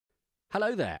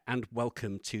Hello there and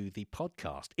welcome to the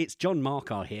podcast. It's John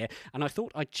Markar here, and I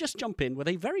thought I'd just jump in with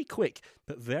a very quick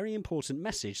but very important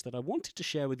message that I wanted to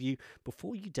share with you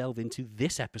before you delve into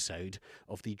this episode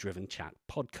of the Driven Chat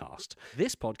podcast.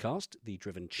 This podcast, the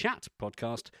Driven Chat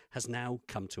podcast, has now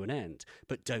come to an end.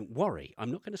 But don't worry,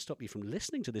 I'm not going to stop you from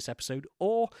listening to this episode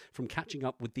or from catching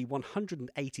up with the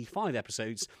 185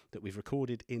 episodes that we've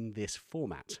recorded in this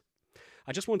format.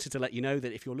 I just wanted to let you know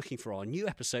that if you're looking for our new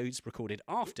episodes recorded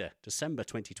after December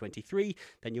 2023,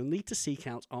 then you'll need to seek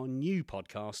out our new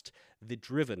podcast, The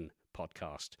Driven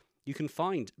Podcast. You can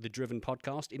find The Driven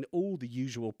Podcast in all the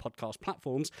usual podcast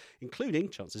platforms, including,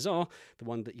 chances are, the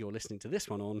one that you're listening to this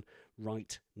one on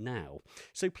right now.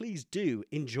 So please do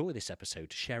enjoy this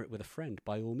episode, share it with a friend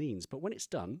by all means. But when it's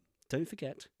done, don't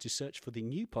forget to search for the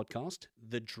new podcast,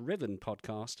 The Driven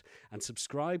Podcast, and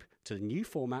subscribe to the new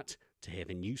format to hear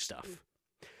the new stuff.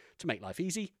 To make life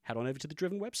easy, head on over to the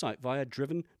Driven website via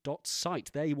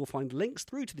driven.site. There you will find links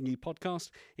through to the new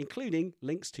podcast, including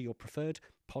links to your preferred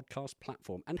podcast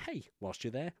platform. And hey, whilst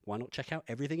you're there, why not check out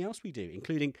everything else we do,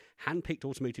 including hand-picked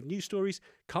automotive news stories,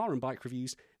 car and bike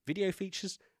reviews, video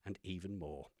features, and even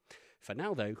more. For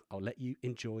now, though, I'll let you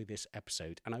enjoy this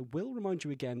episode, and I will remind you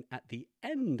again at the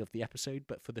end of the episode,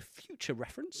 but for the future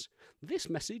reference, this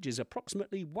message is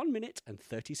approximately 1 minute and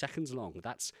 30 seconds long.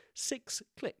 That's 6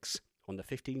 clicks on the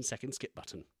 15-second skip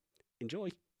button. Enjoy.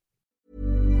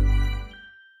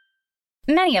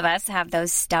 Many of us have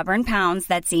those stubborn pounds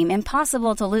that seem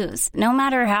impossible to lose, no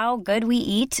matter how good we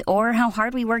eat or how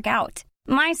hard we work out.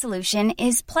 My solution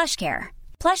is PlushCare.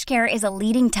 PlushCare is a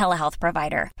leading telehealth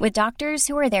provider with doctors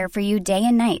who are there for you day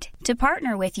and night to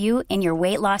partner with you in your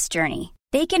weight loss journey.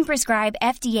 They can prescribe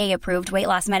FDA-approved weight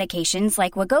loss medications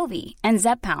like Wegovy and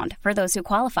Zepbound for those who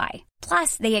qualify.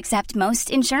 Plus, they accept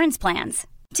most insurance plans.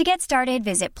 To get started,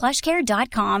 visit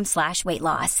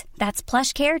plushcare.com/weightloss. That's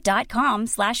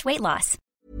plushcare.com/weightloss.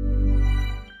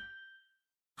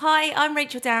 Hi, I'm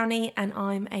Rachael Downie and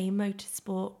I'm a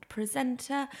motorsport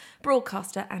presenter,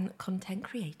 broadcaster and content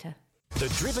creator. The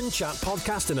Driven Chat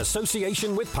podcast in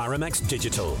association with Paramex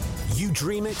Digital. You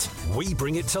dream it, we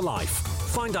bring it to life.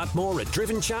 Find out more at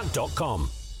drivenchat.com.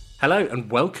 Hello and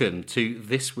welcome to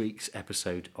this week's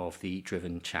episode of the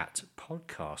Driven Chat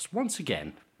podcast. Once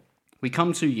again, we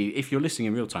come to you, if you're listening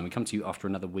in real time, we come to you after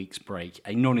another week's break,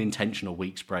 a non-intentional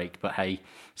week's break, but hey,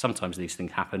 sometimes these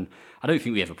things happen. I don't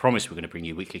think we ever promised we're going to bring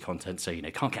you weekly content, so,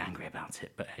 can't get angry about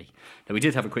it, but hey. No, we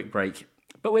did have a quick break,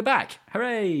 but we're back.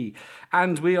 Hooray!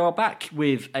 And we are back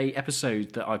with a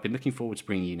episode that I've been looking forward to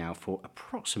bringing you now for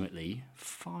approximately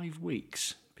 5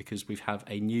 weeks, because we have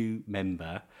a new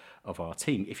member of our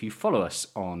team. If you follow us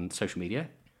on social media,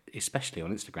 especially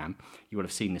on Instagram, you will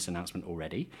have seen this announcement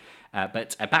already.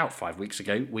 But about 5 weeks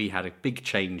ago, we had a big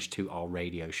change to our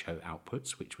radio show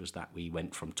outputs, which was that we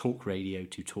went from talk radio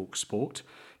to talk sport,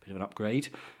 a bit of an upgrade.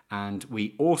 And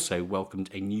we also welcomed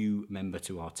a new member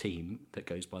to our team that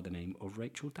goes by the name of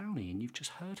Rachael Downie. And you've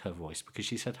just heard her voice because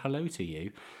she said hello to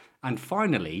you. And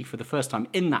finally, for the first time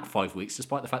in that 5 weeks,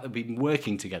 despite the fact that we've been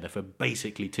working together for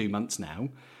basically 2 months now,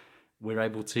 we're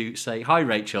able to say, hi,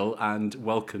 Rachael, and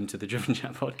welcome to the Driven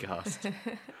Chat podcast.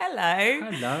 Hello.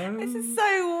 Hello. This is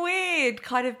so weird,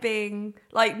 kind of being,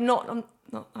 like,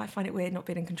 I find it weird not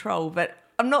being in control, but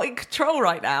I'm not in control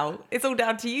right now. It's all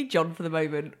down to you, John, for the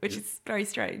moment, which is very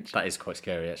strange. That is quite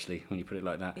scary, actually, when you put it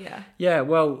like that. Yeah. Yeah,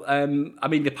 well,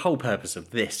 the whole purpose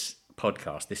of this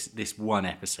podcast, this one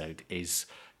episode, is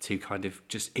to kind of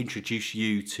just introduce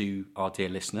you to our dear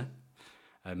listener.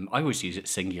 I always use it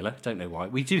singular, don't know why.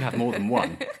 We do have more than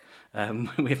one.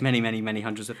 We have many, many, many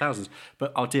hundreds of thousands.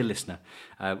 But our dear listener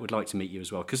would like to meet you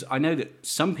as well. Because I know that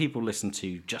some people listen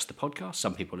to just the podcast,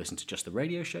 some people listen to just the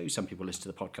radio show, some people listen to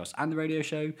the podcast and the radio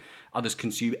show. Others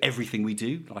consume everything we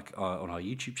do, like on our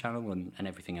YouTube channel and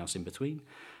everything else in between.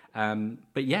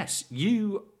 But yes,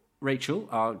 you,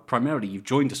 Rachael, primarily you've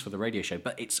joined us for the radio show,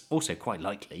 but it's also quite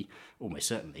likely, almost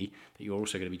certainly, that you're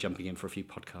also going to be jumping in for a few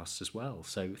podcasts as well.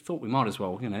 So thought we might as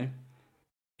well,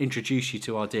 introduce you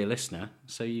to our dear listener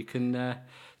so you can,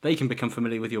 they can become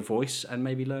familiar with your voice and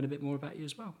maybe learn a bit more about you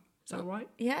as well. Is that all right?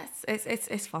 Yes,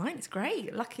 it's fine. It's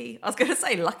great. Lucky. I was going to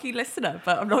say lucky listener,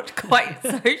 but I'm not quite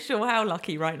so sure how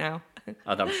lucky right now.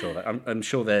 I'm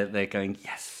sure they're going,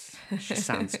 yes. She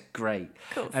sounds great.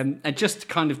 Cool. And just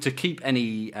kind of to keep put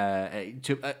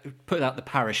out the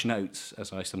parish notes,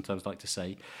 as I sometimes like to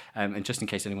say, and just in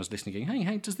case anyone's listening going,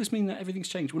 hey, does this mean that everything's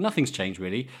changed? Well, nothing's changed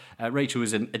really. Rachael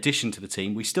is an addition to the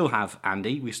team. We still have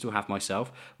Andy, we still have myself,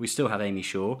 we still have Amy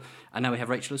Shaw, and now we have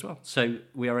Rachael as well. So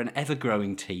we are an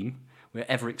ever-growing team. We're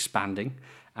ever expanding.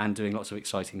 and doing lots of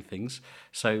exciting things.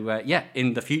 So,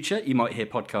 in the future, you might hear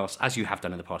podcasts, as you have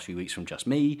done in the past few weeks, from just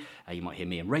me. You might hear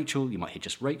me and Rachel. You might hear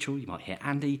just Rachel. You might hear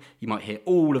Andy. You might hear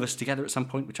all of us together at some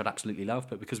point, which I'd absolutely love.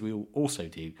 But because we all also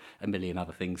do a million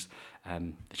other things,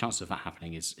 the chances of that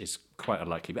happening is quite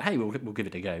unlikely. But hey, we'll give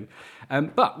it a go.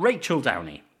 But Rachael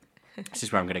Downie. This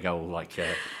is where I'm going to go all like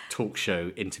talk show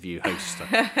interview host stuff.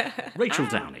 Rachael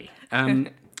Downie.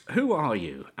 Who are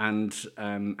you and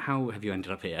how have you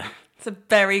ended up here? It's a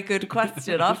very good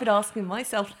question. I've been asking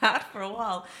myself that for a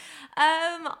while.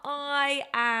 I'd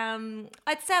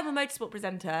say I'm a motorsport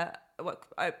presenter,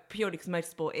 purely because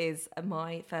motorsport is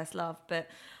my first love, but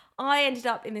I ended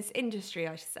up in this industry,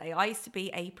 I should say. I used to be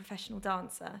a professional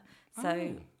dancer.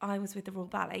 So I was with the Royal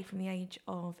Ballet from the age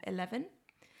of 11.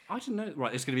 I didn't know.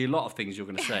 Right, there's going to be a lot of things you're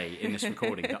going to say in this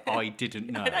recording that I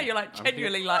didn't know. I know, you're like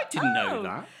genuinely like, I didn't know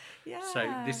that. Yeah. So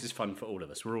this is fun for all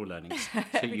of us. We're all learning.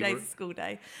 Every day's a school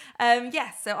day.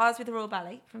 Yes, so I was with the Royal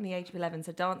Ballet from the age of 11.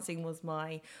 So dancing was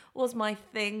my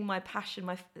thing, my passion,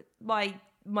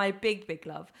 my big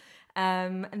love.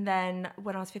 And then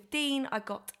when I was 15, I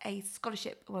got a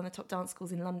scholarship at one of the top dance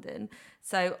schools in London.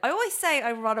 So I always say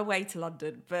I run away to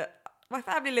London, but my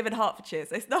family live in Hertfordshire,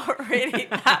 so it's not really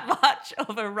that much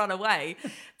of a run away.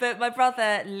 But my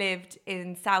brother lived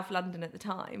in South London at the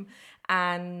time,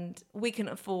 and we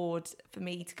couldn't afford for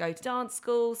me to go to dance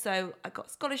school. So I got a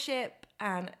scholarship,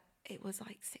 and it was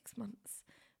like 6 months,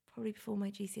 probably before my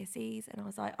GCSEs. And I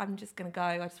was like, I'm just going to go.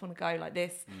 I just want to go like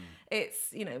this.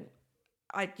 It's,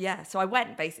 so I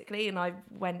went basically, and I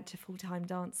went to full-time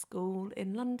dance school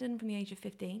in London from the age of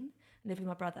 15, lived with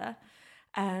my brother.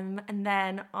 And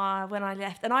then when I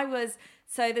left,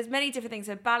 so there's many different things.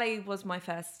 So ballet was my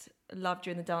first love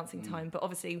during the dancing time, but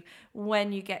obviously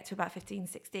when you get to about 15,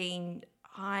 16,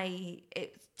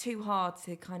 it's too hard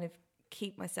to kind of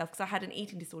keep myself, because I had an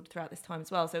eating disorder throughout this time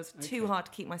as well. So it was too hard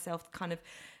to keep myself kind of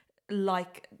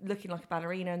like looking like a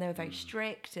ballerina, and they were very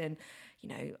strict. And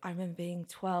I remember being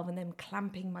 12 and them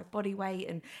clamping my body weight,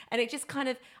 and it just kind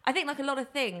of, I think like a lot of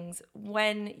things,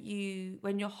 when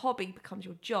your hobby becomes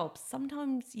your job,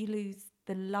 sometimes you lose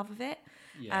the love of it.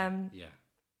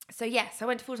 So yes, I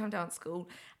went to full-time dance school.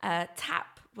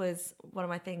 Tap was one of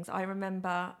my things. I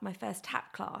remember my first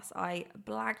tap class. I've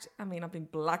been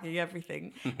blagging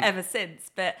everything ever since,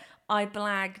 but I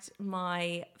blagged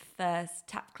my first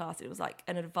tap class. It was like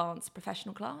an advanced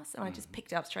professional class, and I just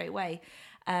picked it up straight away.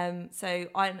 So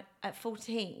at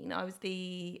 14, I was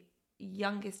the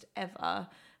youngest ever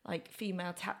like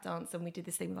female tap dancer, and we did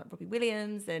this thing with like Robbie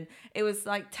Williams, and it was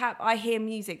like tap. I hear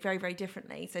music very, very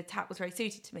differently, so tap was very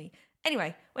suited to me.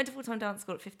 Anyway, went to full-time dance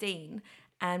school at 15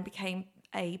 and became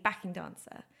a backing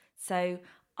dancer. So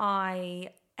I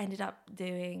ended up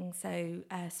doing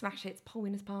Smash Hits, Pole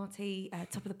Winners Party,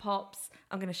 Top of the Pops.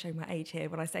 I'm going to show my age here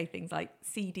when I say things like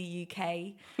CD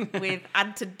UK with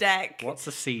Anton Deck. What's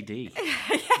a CD?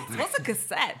 Yes, what's a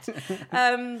cassette?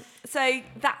 So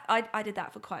that I did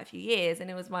that for quite a few years,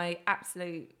 and it was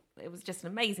it was just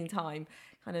an amazing time,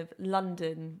 kind of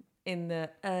London in the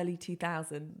early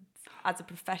 2000s as a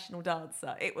professional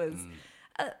dancer. It was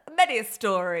many a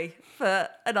story for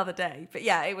another day, but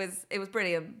yeah, it was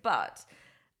brilliant. But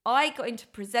I got into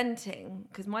presenting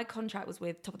because my contract was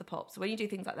with Top of the Pops. So when you do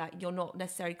things like that, you're not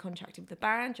necessarily contracted with the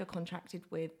band, you're contracted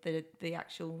with the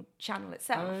actual channel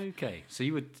itself. Okay, so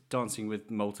you were dancing with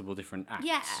multiple different acts.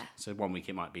 Yeah. So one week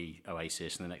it might be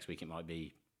Oasis, and the next week it might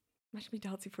be... Imagine me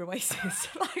dancing for Oasis.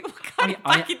 Like, what kind of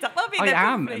backing dance? I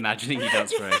am imagining you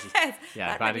dance for Oasis. Yes,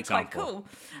 yeah, bad example. Quite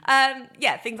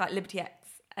cool. Things like Liberty X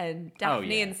and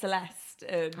Daphne and Celeste,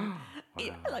 and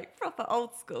like proper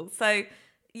old school. So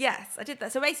yes, I did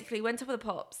that. So basically, went Top of the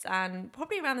Pops, and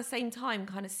probably around the same time,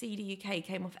 kind of CD UK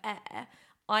came off air.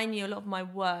 I knew a lot of my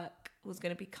work was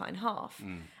going to be cut in half.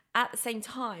 At the same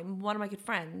time, one of my good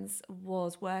friends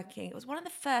was working. It was one of the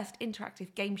first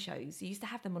interactive game shows. You used to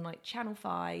have them on like Channel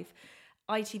 5,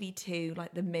 ITV2,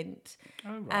 like The Mint.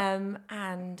 Oh, right.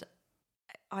 And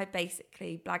I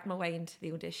basically blagged my way into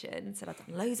the audition, said I'd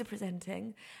done loads of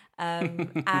presenting,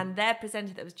 and their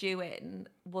presenter that was due in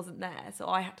wasn't there. So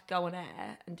I had to go on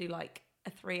air and do like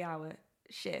a 3-hour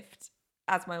shift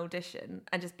as my audition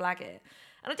and just blag it.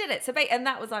 And I did it. And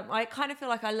that was like, I kind of feel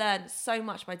like I learned so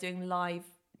much by doing live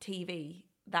TV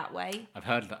that way. I've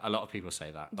heard that a lot of people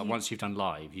say that. But once you've done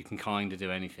live, you can kind of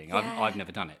do anything. Yeah. I've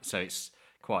never done it, so it's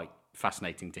quite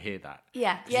fascinating to hear that.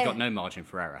 Yeah. Because you've got no margin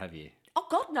for error, have you? Oh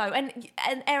God, no. And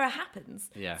error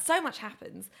happens. Yeah. So much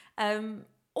happens.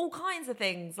 All kinds of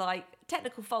things like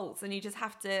technical faults, and you just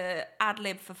have to ad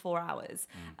lib for 4 hours.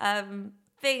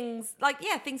 things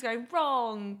going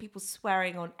wrong, people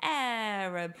swearing on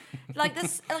air, like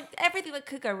this, like everything that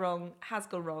could go wrong has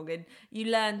gone wrong, and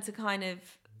you learn to kind of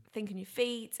think on your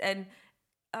feet. And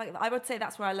I would say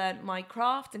that's where I learned my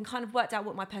craft and kind of worked out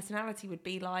what my personality would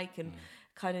be like, and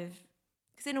kind of,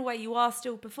 because in a way you are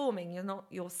still performing, you're not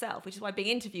yourself, which is why being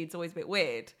interviewed is always a bit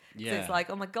weird. Yeah. So it's like,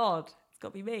 oh my God, it's got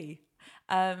to be me.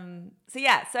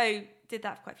 So did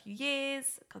that for quite a few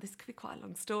years. God, this could be quite a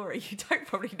long story. You don't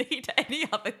probably need any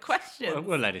other questions.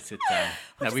 We'll let it sit down.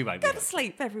 No, we won't. Go to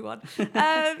sleep, everyone. So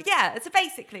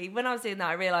basically, when I was doing that,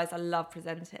 I realised I love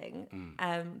presenting.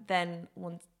 Then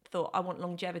thought, I want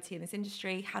longevity in this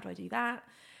industry. How do I do that?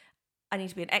 I need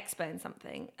to be an expert in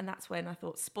something. And that's when I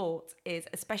thought sport is,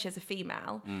 especially as a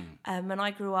female. And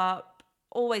I grew up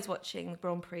always watching the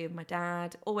Grand Prix with my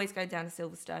dad, always going down to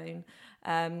Silverstone,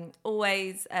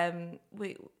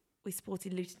 we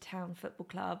supported Luton Town Football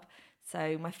Club.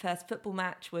 So my first football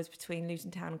match was between Luton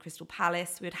Town and Crystal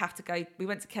Palace. We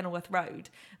went to Kenilworth Road,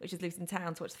 which is Luton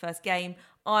Town, to watch the first game.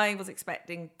 I was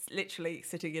expecting literally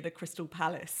sitting in a Crystal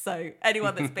Palace. So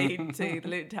anyone that's been to the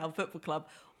Luton Town Football Club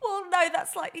will know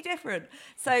that's slightly different.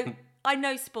 So I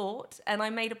know sport, and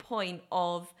I made a point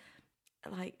of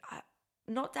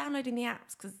not downloading the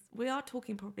apps, because we are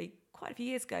talking probably quite a few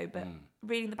years ago, but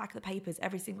reading the back of the papers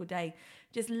every single day,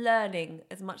 just learning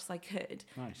as much as I could.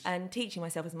 Nice. And teaching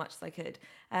myself as much as I could.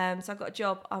 So I got a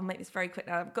job, I'll make this very quick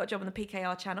now, I've got a job on the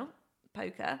PKR channel,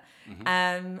 poker.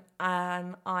 And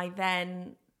I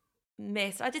then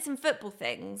I did some football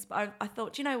things, but I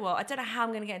thought, do you know what? I don't know how I'm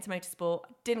going to get into motorsport.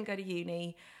 I didn't go to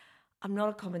uni. I'm not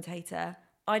a commentator.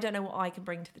 I don't know what I can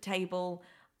bring to the table.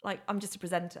 Like, I'm just a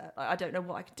presenter. Like, I don't know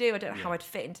what I could do. I don't know how I'd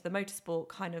fit into the motorsport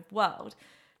kind of world.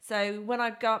 So when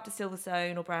I'd go up to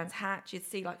Silverstone or Brands Hatch, you'd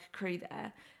see like a crew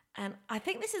there. And I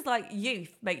think this is like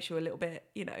youth makes you a little bit,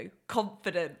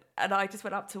 confident. And I just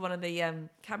went up to one of the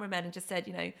cameramen and just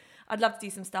said, I'd love to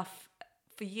do some stuff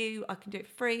for you. I can do it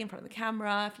free in front of the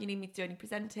camera if you need me to do any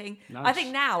presenting. Nice. I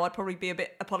think now I'd probably be a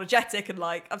bit apologetic and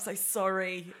like, I'm so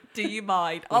sorry. Do you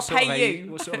mind? I'll pay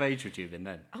you. What sort of age would you have been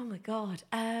then? Oh my God.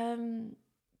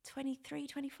 23,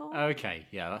 24. Okay,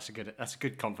 yeah, that's a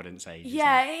good confidence age.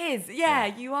 Yeah, it is. Yeah,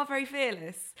 you are very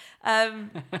fearless.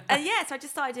 And so I just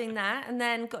started doing that, and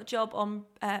then got a job on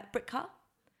Brick Car.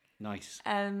 Nice.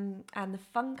 And the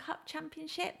Fun Cup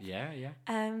Championship. Yeah.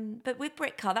 But with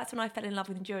Brick Car, that's when I fell in love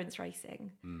with endurance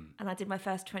racing, and I did my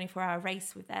first 24-hour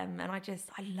race with them, and I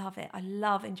love it. I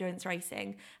love endurance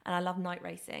racing, and I love night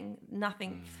racing.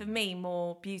 Nothing for me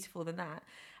more beautiful than that.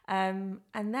 And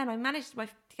then I managed to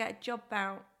get a job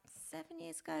about 7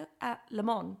 years ago at Le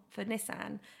Mans for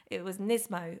Nissan. It was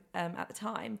Nismo at the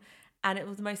time, and there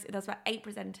was about 8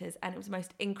 presenters, and it was the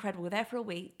most incredible. We were there for a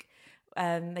week.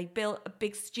 They built a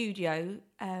big studio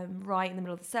right in the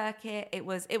middle of the circuit. It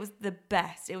was the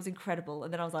best. It was incredible.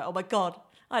 And then I was like, oh my God,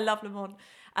 I love Le Mans.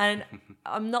 And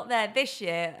I'm not there this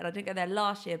year, and I didn't go there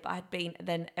last year, but I had been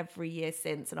then every year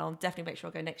since, and I'll definitely make sure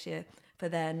I go next year for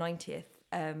their 90th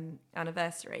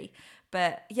anniversary.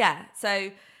 But yeah,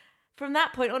 so from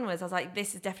that point onwards, I was like,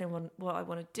 this is definitely what I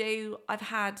want to do. I've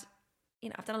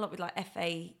done a lot with like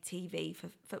FA TV for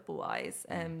football wise,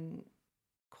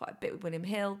 quite a bit with William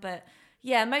Hill, but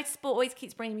yeah, motorsport always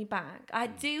keeps bringing me back. I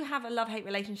do have a love-hate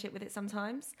relationship with it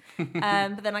sometimes,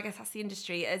 but then I guess that's the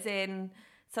industry, as in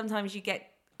sometimes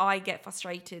I get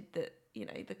frustrated that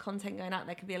the content going out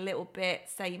there can be a little bit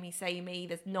samey.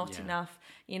 There's not enough,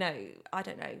 I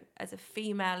don't know, as a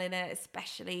female in it,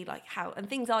 especially like and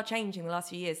things are changing the last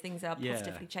few years. Things are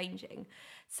positively changing.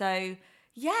 So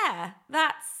yeah,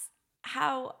 that's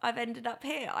how I've ended up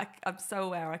here. I'm so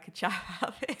aware I could chat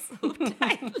about this all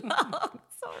day long.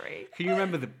 Sorry. Can you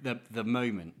remember the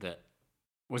moment that,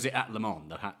 was it at Le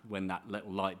Mans, when that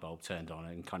little light bulb turned on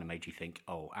and kind of made you think,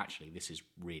 oh, actually, this is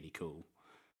really cool?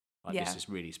 This is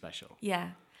really special.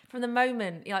 Yeah. From the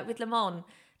moment, with Le Mans,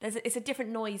 it's a different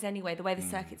noise anyway. The way the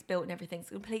circuit's built and everything's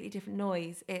a completely different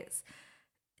noise. It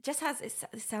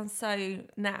sounds so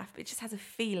naff, but it just has a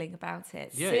feeling about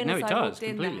it. Yeah, it does,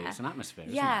 completely. It's an atmosphere,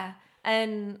 isn't it?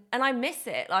 And I miss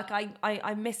it. Like,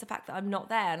 I miss the fact that I'm not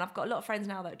there. And I've got a lot of friends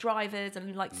now that are drivers,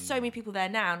 and like so many people there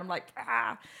now. And I'm like,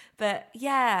 But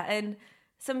yeah, and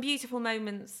some beautiful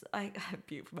moments,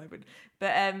 beautiful moment,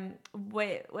 but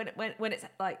when it's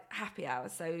like happy hour,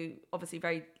 so obviously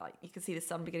very like you can see the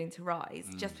sun beginning to rise.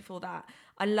 Just before that,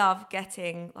 I love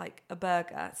getting like a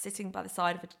burger, sitting by the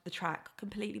side of the track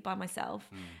completely by myself,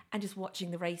 and just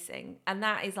watching the racing, and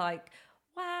that is like,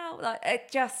 wow, like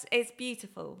it's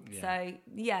beautiful. Yeah. So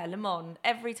yeah, Le Mans,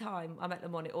 every time I'm at Le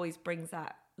Mans, it always brings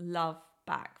that love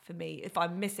back for me. If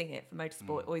I'm missing it for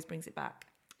motorsport, it always brings it back.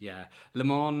 Yeah, Le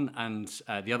Mans, and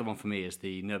the other one for me is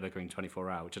the Nürburgring 24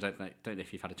 Hour, which I don't know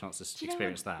if you've had a chance to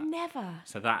experience that. Never.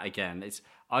 So that again,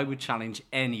 I would challenge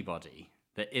anybody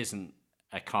that isn't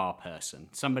a car person,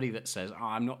 somebody that says,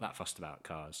 I'm not that fussed about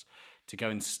cars, to go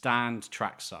and stand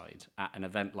trackside at an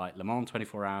event like Le Mans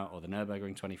 24 Hour or the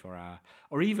Nürburgring 24 Hour,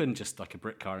 or even just like a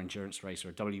Brit Car endurance race or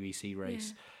a WEC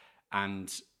race,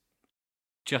 and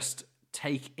just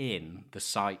take in the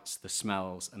sights, the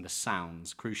smells, and the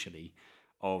sounds, crucially,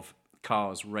 of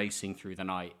cars racing through the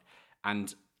night.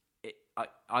 And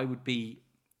I would be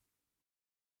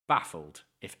baffled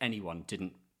if anyone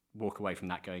didn't walk away from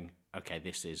that going, okay,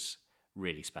 this is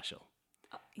really special.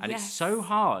 And it's so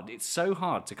hard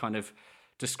to kind of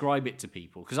describe it to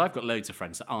people, because I've got loads of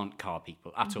friends that aren't car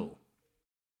people at all.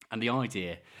 And the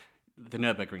idea, the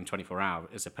Nürburgring 24 Hour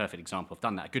is a perfect example. I've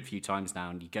done that a good few times now,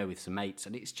 and you go with some mates,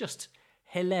 and it's just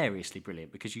hilariously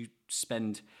brilliant, because you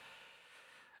spend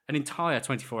an entire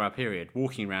 24-hour period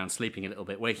walking around, sleeping a little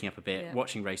bit, waking up a bit,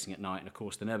 watching racing at night. And of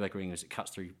course, the Nürburgring, as it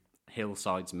cuts through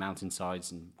hillsides and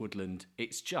mountainsides and woodland,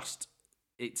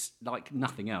 it's like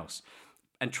nothing else.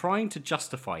 And trying to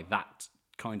justify that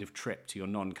kind of trip to your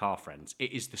non-car friends,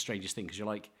 it is the strangest thing, because you're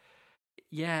like,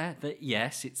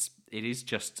 yes, it is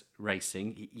just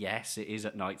racing. Yes, it is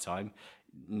at night time.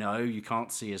 No, you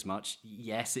can't see as much.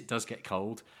 Yes, it does get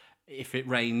cold. If it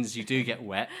rains, you do get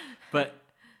wet. But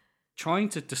trying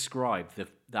to describe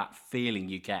that feeling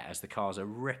you get as the cars are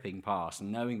ripping past,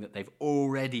 and knowing that they've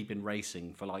already been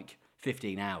racing for like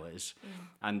 15 hours,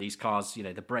 and these cars,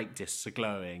 the brake discs are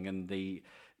glowing, and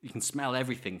you can smell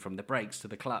everything from the brakes to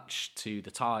the clutch to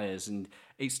the tyres, and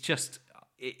it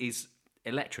is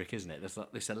electric, isn't it? There's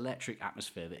like this electric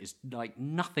atmosphere that is like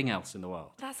nothing else in the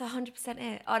world. That's 100%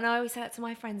 it. And I always say that to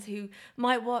my friends who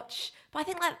might watch, but I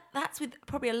think that's with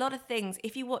probably a lot of things.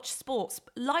 If you watch sports,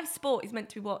 live sport is meant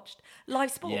to be watched.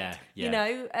 Live sport,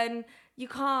 and you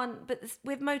can't, but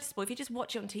with motorsport, if you just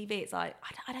watch it on TV, it's like,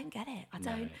 I don't get it. I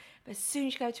don't. No. But as soon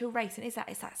as you go to a race, and it's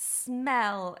that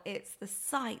smell, it's the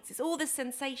sights, it's all the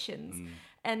sensations.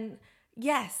 And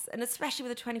yes, and especially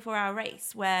with a 24-hour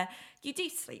race where you do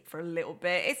sleep for a little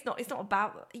bit. It's not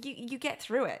about you get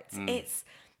through it.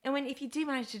 If you do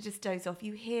manage to just doze off,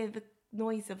 you hear the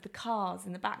noise of the cars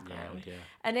in the background.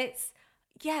 And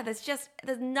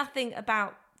there's nothing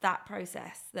about that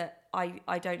process that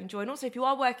I don't enjoy. And also, if you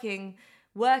are working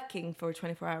for a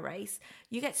 24-hour race,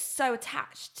 you get so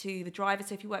attached to the driver.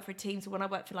 So if you work for a team, so when I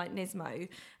work for like Nismo,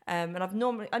 and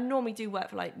I normally do work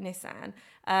for like Nissan,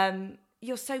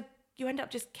 you end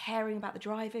up just caring about the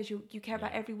drivers. You care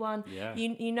about everyone.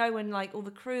 You know when like all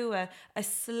the crew are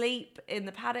asleep in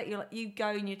the paddock, you go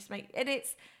and you just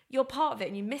you're part of it,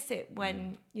 and you miss it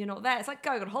when you're not there. It's like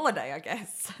going on holiday, I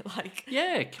guess.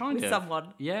 With someone.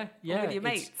 Or with your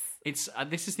mates. It's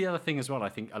this is the other thing as well. I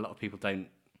think a lot of people don't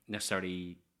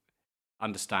necessarily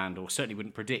understand, or certainly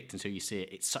wouldn't predict until you see it.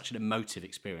 It's such an emotive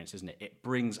experience, isn't it? It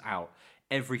brings out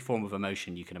every form of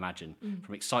emotion you can imagine,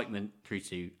 from excitement through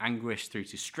to anguish, through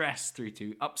to stress, through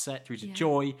to upset, through to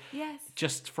joy. Yes.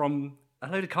 Just from a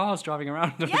load of cars driving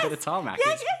around on a bit of tarmac.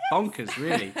 It's bonkers,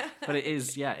 really. But it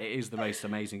is the most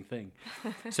amazing thing.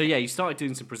 So you started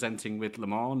doing some presenting with Le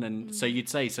Mans, and so you'd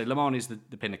say, Le Mans is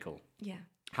the pinnacle. Yeah.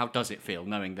 How does it feel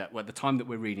knowing that at the time that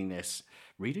we're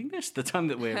the time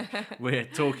that we're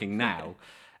talking now,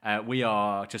 we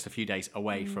are just a few days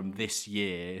away from this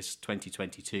year's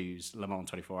 2022's Le Mans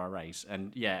 24-hour race.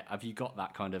 And have you got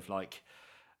that kind of like,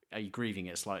 are you grieving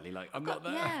it slightly? Like, I'm not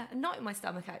there. Yeah, not in my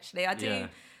stomach, actually. I do.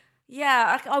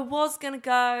 Yeah, I was going to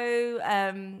go.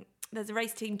 There's a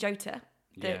race team, Jota,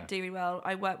 that do really well.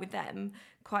 I work with them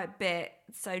quite a bit.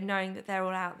 So knowing that they're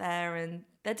all out there and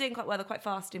they're doing quite well, they're quite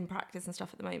fast in practice and stuff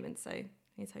at the moment. So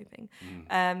he's hoping.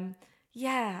 I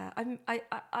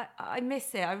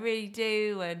miss it. I really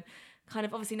do. And kind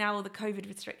of obviously now all the COVID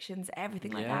restrictions,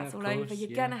 everything like that's all over.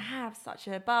 You're going to have such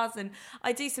a buzz. And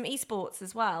I do some esports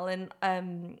as well. And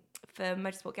for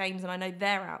motorsport games, and I know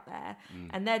they're out there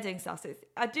and they're doing stuff. So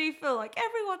I do feel like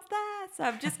everyone's there. So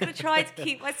I'm just going to try to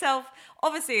keep myself.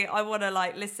 Obviously, I want to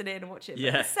like listen in and watch it.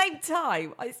 But at the same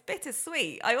time, it's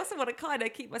bittersweet. I also want to kind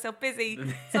of keep myself busy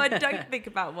so I don't think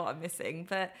about what I'm missing.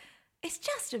 But it's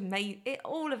just amazing.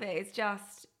 All of it is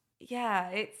just,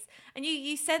 it's, and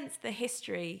you sense the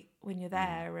history when you're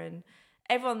there and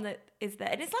everyone that is there.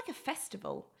 And it's like a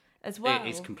festival as well. It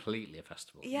is completely a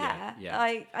festival. Yeah.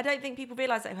 I don't think people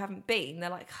realise that who haven't been. They're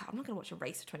like, I'm not going to watch a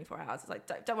race for 24 hours. It's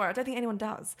like, don't worry. I don't think anyone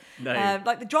does. No.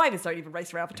 Like the drivers don't even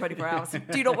race around for 24 hours. So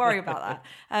do not worry about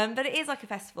that. But it is like a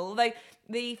festival. Although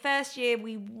the first year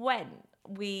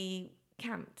we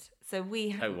camped. So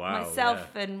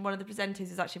myself and one of the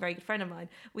presenters is actually a very good friend of mine.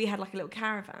 We had like a little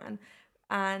caravan.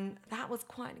 And that was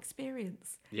quite an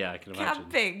experience. Yeah, I can imagine.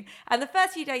 Camping. And the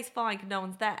first few days, fine, because no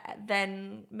one's there.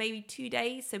 Then maybe 2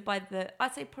 days. So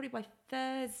I'd say probably by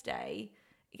Thursday,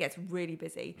 it gets really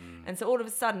busy. And so all of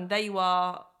a sudden, there you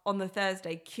are on the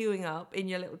Thursday queuing up in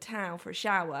your little town for a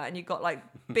shower, and you've got like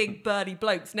big burly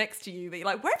blokes next to you that you're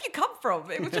like, where have you come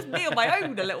from? It was just me on my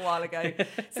own a little while ago.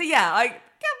 So yeah,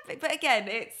 but again,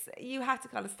 you have to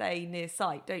kind of stay near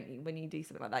sight, don't you, when you do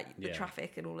something like that, the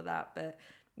traffic and all of that. But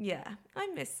yeah, I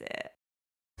miss it.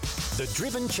 The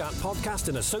Driven Chat podcast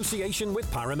in association with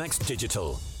Paramex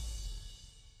Digital.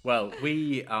 Well,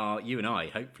 you and I,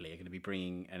 hopefully, are going to be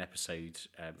bringing an episode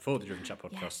for the Driven Chat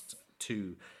podcast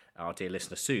to our dear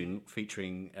listener soon,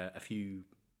 featuring a few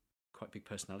quite big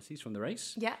personalities from the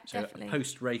race. Yeah, so definitely. A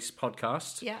post-race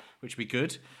podcast, which will be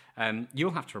good.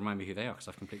 You'll have to remind me who they are because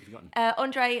I've completely forgotten.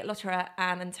 Andre Lotterer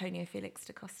and Antonio Felix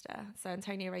da Costa. So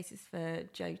Antonio races for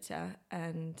Jota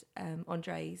and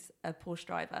Andre's a Porsche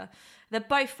driver. They're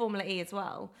both Formula E as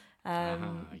well.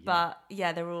 But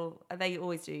yeah, they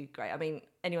always do great. I mean,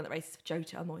 anyone that races for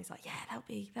Jota, I'm always like, yeah, they'll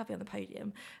be on the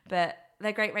podium. But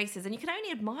they're great racers, and you can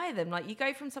only admire them. Like, you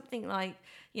go from something like,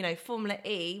 Formula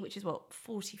E, which is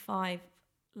 45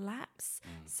 laps.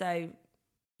 So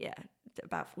yeah,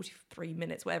 about 43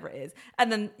 minutes, whatever it is.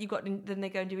 And then then they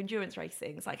go and do endurance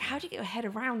racing. It's like, how do you get your head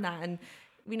around that? And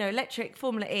electric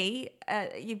Formula E,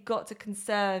 you've got to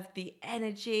conserve the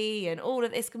energy and all of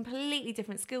this completely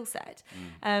different skill set.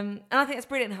 And I think it's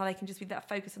brilliant how they can just be that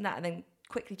focus on that and then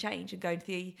quickly change and go into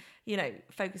the,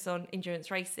 focus on endurance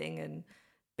racing and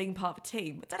being part of a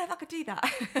team. I don't know if I could do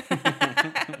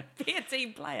that. Be a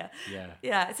team player.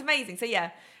 Yeah, it's amazing. So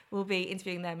yeah, we'll be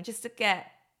interviewing them just to get...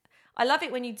 I love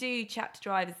it when you do chat to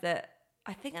drivers that,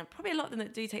 I think probably a lot of them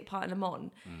that do take part in Le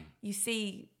Mans, you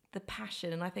see the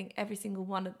passion, and I think every single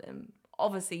one of them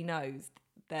obviously knows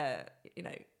the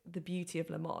beauty of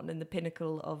Le Mans and the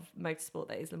pinnacle of motorsport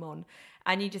that is Le Mans,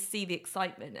 and you just see the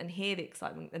excitement and hear the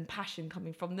excitement and passion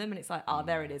coming from them, and it's like,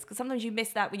 there it is. Because sometimes you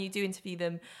miss that when you do interview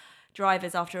them,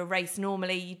 drivers after a race.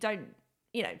 Normally you don't,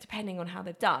 depending on how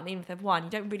they've done, even if they've won, you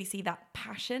don't really see that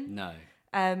passion. No.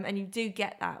 And you do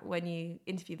get that when you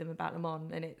interview them about Le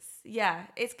Mans, and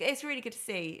it's really good to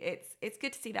see. It's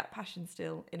good to see that passion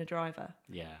still in a driver.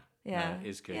 Yeah, no, it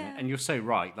is good. Yeah. And you're so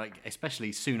right. Like,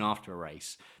 especially soon after a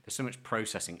race, there's so much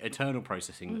internal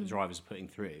processing that the drivers are putting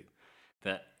through,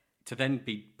 that to then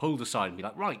be pulled aside and be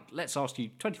like, right, let's ask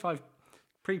you 25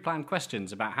 pre-planned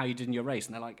questions about how you did in your race,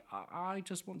 and they're like, I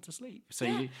just want to sleep. So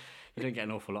you don't get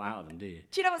an awful lot out of them, do you?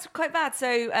 Do you know what's quite bad?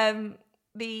 So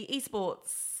the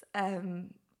esports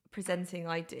presenting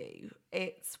I do,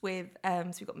 it's with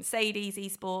so we've got Mercedes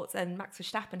esports, and Max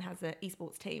Verstappen has an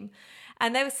esports team,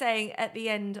 and they were saying at the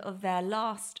end of their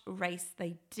last race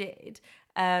they did,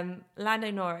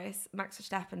 Lando Norris, Max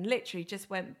Verstappen literally just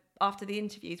went, after the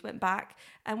interviews, went back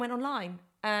and went online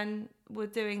and were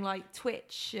doing like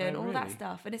Twitch and all that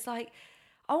stuff, and it's like,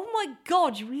 oh my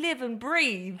God, you live and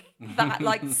breathe that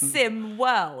like sim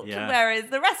world. Yeah. Whereas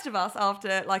the rest of us,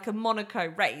 after like a Monaco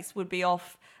race, would be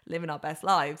off living our best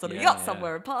lives on a yacht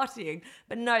somewhere and partying.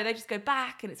 But no, they just go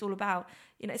back, and it's all about,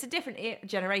 it's a different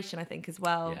generation, I think, as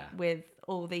well, with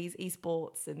all these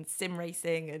esports and sim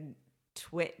racing and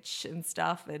Twitch and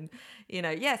stuff. And,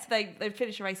 so they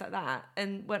finished a race like that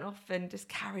and went off and just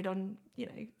carried on,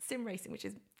 sim racing, which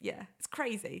is, it's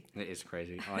crazy. It is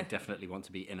crazy. I definitely want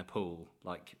to be in a pool,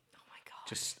 like, oh my God,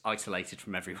 just isolated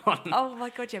from everyone. Oh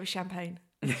my God, with champagne.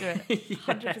 Let's do it.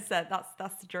 100%.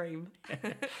 That's the dream.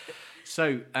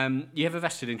 So you have a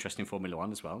vested interest in Formula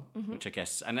One as well, which I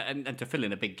guess, and to fill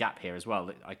in a big gap here as well,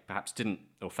 that I perhaps didn't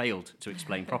or failed to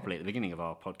explain properly at the beginning of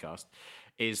our podcast,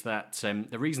 is that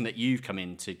the reason that you've come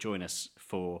in to join us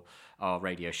for our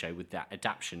radio show with that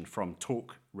adaptation from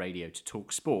talk radio to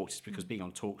talk sport is because being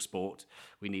on talk sport,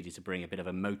 we needed to bring a bit of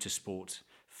a motorsport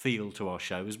feel to our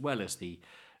show, as well as the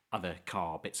other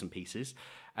car bits and pieces.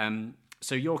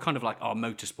 So you're kind of like our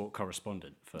motorsport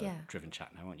correspondent for Driven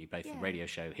Chat now, aren't you? Both the radio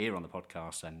show here on the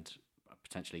podcast and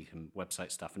potentially some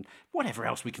website stuff and whatever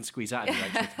else we can squeeze out of you,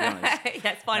 Rachel, to be honest.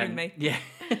 Yeah, it's fine with me. Yeah.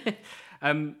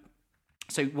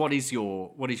 So what is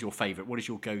your favourite? What is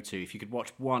your go-to? If you could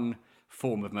watch one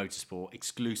form of motorsport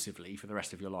exclusively for the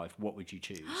rest of your life, what would you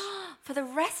choose? For the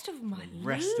rest of my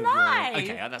life?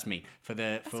 Okay, that's me. For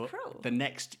the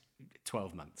next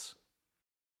 12 months.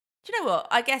 Do you know what?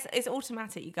 I guess it's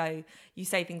automatic. You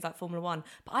say things like Formula One,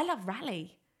 but I love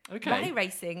rally. Okay. Rally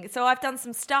racing. So I've done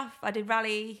some stuff. I did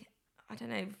rally, I don't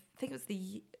know, I think it was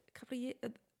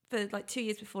for like 2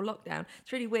 years before lockdown.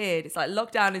 It's really weird. It's like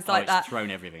lockdown is like it's that.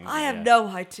 Thrown everything. I have no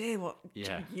idea what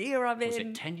year I'm in. Was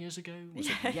it 10 years ago? Was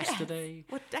it yesterday? Yes.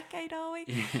 What decade are we?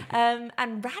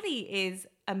 And rally is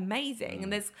amazing,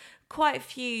 and there's quite a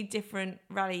few different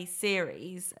rally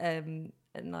series. And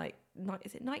like,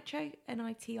 is it Nitro?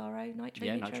 Nitro? Nitro?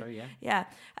 Yeah, Nitro. Yeah. Yeah.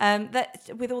 That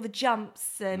with all the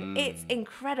jumps, and it's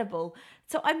incredible.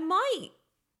 So I might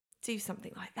do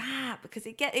something like that, because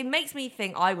it makes me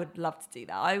think I would love to do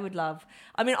that. I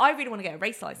really want to get a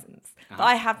race license, but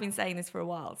I have been saying this for a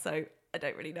while, so I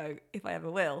don't really know if I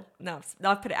ever will. Now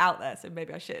I've put it out there, so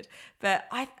maybe I should. But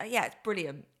it's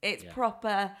brilliant. It's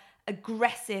proper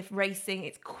aggressive racing.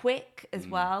 It's quick as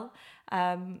well.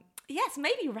 Yes,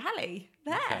 maybe rally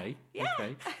there. Okay.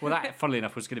 Well, that, funnily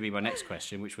enough, was going to be my next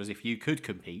question, which was if you could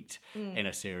compete in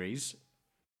a series,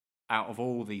 out of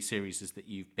all the series that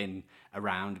you've been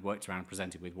around, worked around,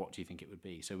 presented with, what do you think it would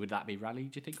be? So would that be rally,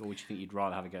 do you think? Or would you think you'd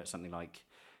rather have a go at something like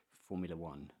Formula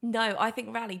One? No, I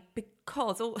think rally,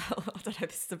 because, I don't know,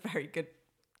 this is a very good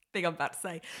thing I'm about to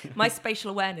say. My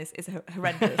spatial awareness is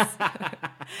horrendous.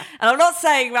 And I'm not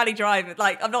saying rally driving,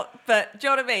 like, I'm not, but do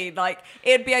you know what I mean? Like,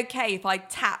 it'd be okay if I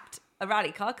tapped a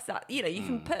rally car, because that, you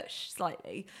can push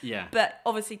slightly. Yeah. But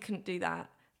obviously couldn't do that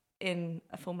in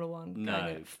a Formula One going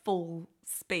at full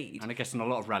speed. And I guess in a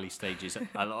lot of rally stages,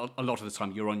 a lot of the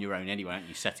time you're on your own anyway, aren't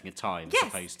you? Setting a time as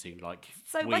opposed to like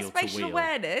so wheel my spatial to wheel.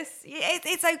 Awareness,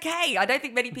 it's okay. I don't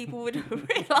think many people would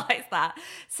realise that.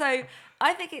 So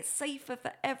I think it's safer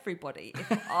for everybody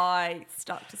if I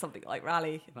stuck to something like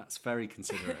rally. That's very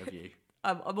considerate of you.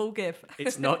 I'm all give.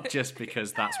 It's not just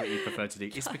because that's what you prefer to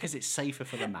do. It's because it's safer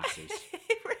for the masses.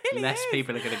 It really Less is.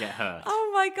 people are going to get hurt.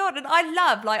 Oh my God. And I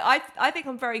love, like, I think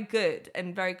I'm very good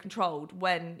and very controlled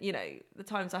when, the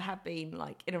times I have been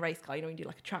like in a race car, when you do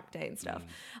like a track day and stuff.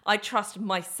 I trust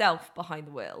myself behind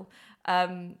the wheel.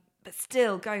 But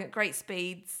still going at great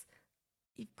speeds,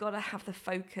 you've got to have the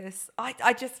focus.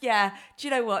 I just, do you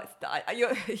know what?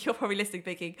 You're probably listening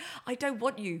thinking, I don't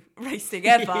want you racing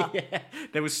ever.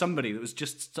 There was somebody that was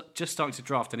just starting to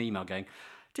draft an email going,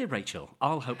 "Dear Rachel,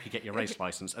 I'll help you get your race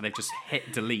license," and they've just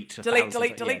hit delete.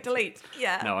 Delete.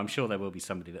 Yeah. No, I'm sure there will be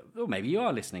somebody that, or maybe you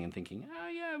are listening and thinking, "Oh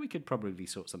yeah, we could probably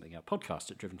sort something out."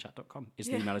 podcast@drivenchat.com is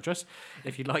the email address.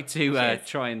 If you'd like to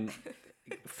try and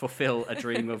fulfill a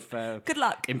dream of good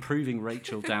luck improving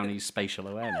Rachael Downie's spatial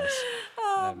awareness.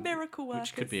 Miracle workers.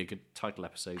 Which could be a good title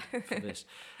episode for this.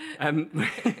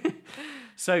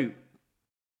 So,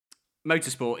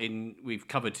 motorsport, we've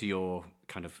covered to your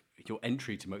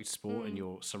entry to motorsport and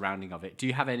your surrounding of it. Do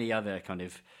you have any other kind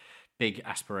of big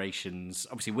aspirations?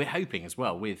 Obviously, we're hoping as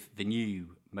well with the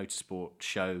new motorsport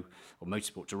show or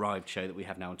motorsport derived show that we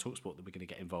have now on TalkSport that we're going to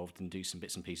get involved and do some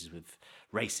bits and pieces with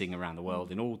racing around the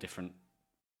world in all different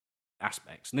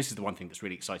aspects. And this is the one thing that's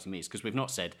really exciting me, is because we've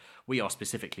not said we are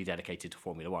specifically dedicated to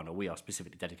Formula One or we are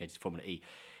specifically dedicated to Formula E.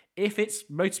 If it's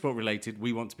motorsport related,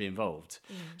 we want to be involved.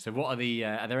 So what are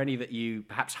there any that you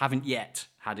perhaps haven't yet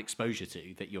had exposure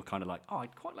to that you're kind of like,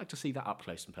 I'd quite like to see that up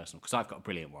close and personal? Because I've got a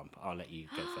brilliant one, but I'll let you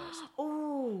go first.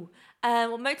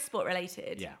 Well, motorsport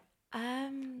related. Yeah.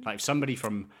 Like if somebody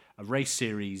from a race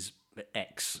series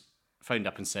X phoned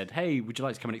up and said, "Hey, would you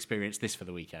like to come and experience this for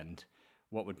the weekend?"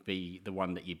 What would be the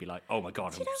one that you'd be like, "Oh my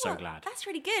God, I'm so glad"? That's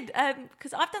really good,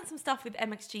 because I've done some stuff with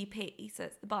MXGP, so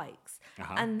it's the bikes,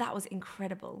 and that was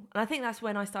incredible. And I think that's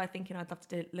when I started thinking I'd love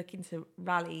to look into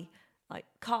rally like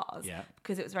cars,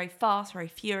 because it was very fast, very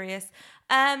furious.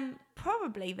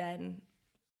 Probably then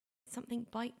something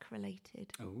bike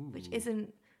related, which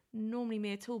isn't normally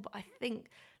me at all, but I think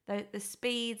the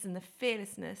speeds and the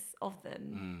fearlessness of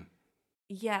them.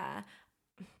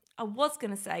 I was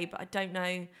going to say, but I don't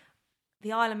know.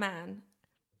 The Isle of Man.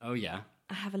 Oh, yeah.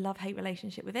 I have a love-hate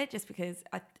relationship with it just because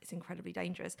it's incredibly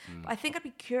dangerous. But I think I'd be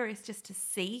curious just to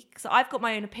see. So I've got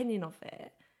my own opinion of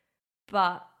it,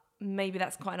 but maybe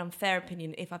that's quite an unfair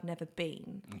opinion if I've never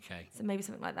been. Okay. So maybe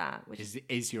something like that. Which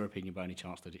is your opinion by any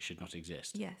chance that it should not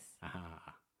exist? Yes.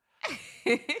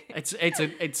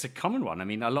 It's a common one. I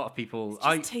mean, a lot of people... It's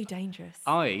just too dangerous.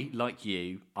 I, like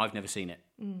you, I've never seen it.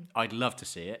 I'd love to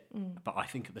see it, but I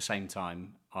think at the same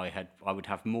time, I would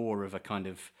have more of a kind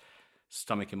of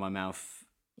stomach in my mouth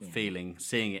feeling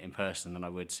seeing it in person than I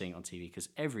would seeing it on TV, because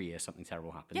every year something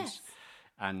terrible happens. Yes.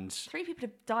 And 3 people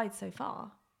have died so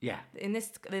far. Yeah. In this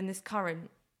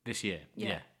current... This year,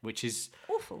 which is...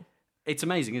 awful. It's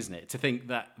amazing, isn't it, to think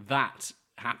that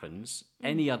happens.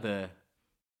 Any other...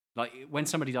 Like, when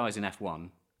somebody dies in F1,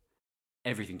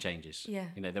 everything changes. Yeah.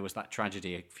 There was that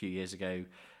tragedy a few years ago.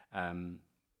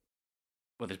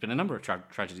 Well, there's been a number of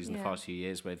tragedies in the past few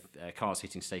years with cars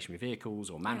hitting stationary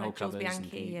vehicles or manhole covers.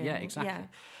 Bianchi, exactly. Yeah.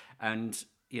 And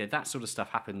that sort of stuff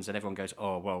happens, and everyone goes,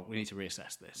 "Oh, well, we need to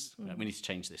reassess this. We need to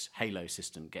change this halo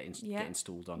system get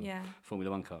installed on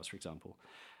Formula One cars, for example."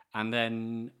 And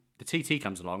then the TT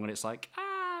comes along, and it's like,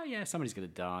 somebody's going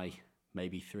to die,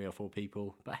 maybe 3 or 4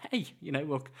 people, but hey,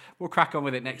 we'll crack on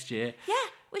with it next year. Yeah,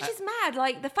 which is mad.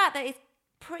 Like the fact that it's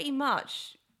pretty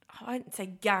much, I wouldn't say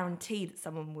guaranteed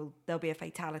that there'll be a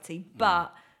fatality,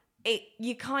 but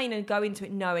you kind of go into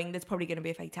it knowing there's probably going to be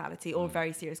a fatality or a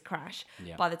very serious crash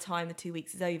by the time the 2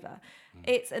 weeks is over.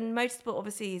 And motorsport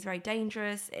obviously is very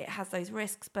dangerous. It has those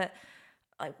risks, but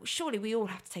surely we all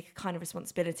have to take a kind of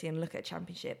responsibility and look at a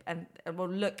championship and we'll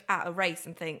look at a race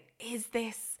and think, is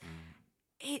this,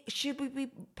 should we be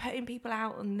putting people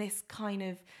out on this kind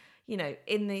of,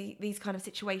 in these kind of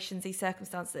situations, these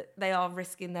circumstances that they are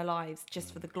risking their lives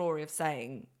just for the glory of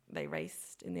saying they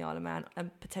raced in the Isle of Man and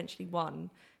potentially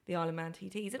won the Isle of Man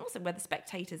TTs, and also where the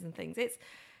spectators and things. It's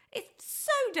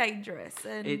so dangerous.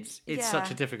 And it's such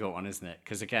a difficult one, isn't it?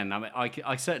 Because again,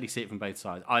 I certainly see it from both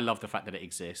sides. I love the fact that it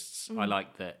exists. I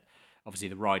like that obviously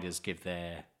the riders give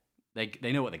they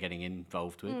know what they're getting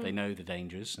involved with. They know the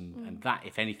dangers, and that,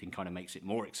 if anything, kind of makes it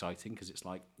more exciting, because it's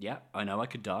like, yeah, I know I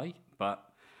could die,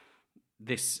 but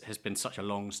this has been such a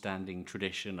long-standing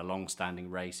tradition, a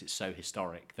long-standing race. It's so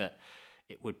historic that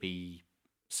it would be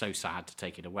so sad to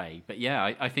take it away. But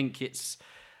yeah, I think it's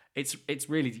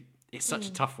really such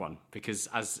a tough one, because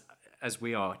as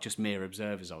we are just mere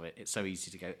observers of it, it's so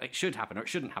easy to go, it should happen or it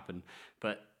shouldn't happen.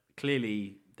 But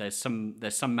clearly there's some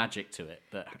magic to it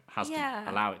that has to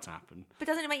allow it to happen. But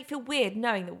doesn't it make you feel weird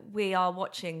knowing that we are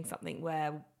watching something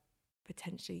where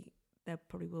potentially there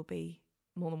probably will be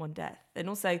more than one death? And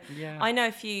also, I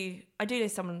do know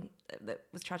someone that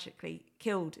was tragically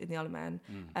killed in the Isle of Man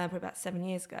probably about 7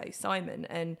 years ago, Simon,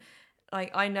 and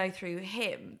I know through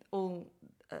him a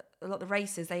lot of the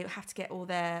racers, they have to get all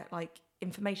their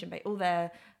information, all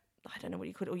their, I don't know what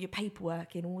you call it, all your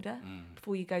paperwork in order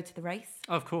before you go to the race.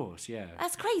 Of course, yeah.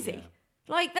 That's crazy.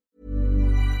 Yeah.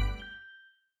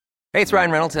 Hey, it's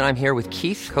Ryan Reynolds, and I'm here with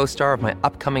Keith, co-star of my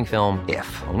upcoming film,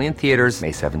 If, only in theaters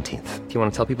May 17th. Do you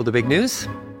want to tell people the big news?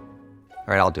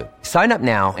 All right, I'll do it. Sign up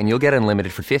now and you'll get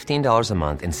unlimited for $15 a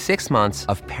month and 6 months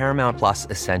of Paramount Plus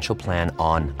Essential Plan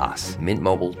on us.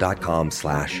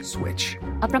 MintMobile.com/switch.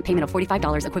 Upfront payment of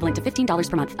 $45 equivalent to $15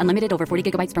 per month. Unlimited over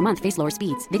 40 gigabytes per month. Face lower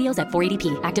speeds. Videos at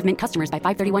 480p. Active Mint customers by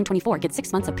 531.24 get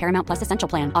 6 months of Paramount Plus Essential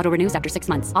Plan. Auto renews after 6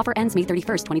 months. Offer ends May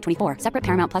 31st, 2024. Separate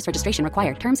Paramount Plus registration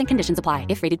required. Terms and conditions apply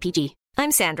if rated PG.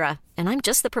 I'm Sandra, and I'm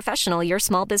just the professional your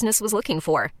small business was looking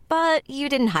for. But you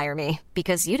didn't hire me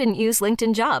because you didn't use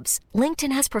LinkedIn Jobs.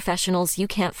 LinkedIn has professionals you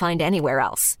can't find anywhere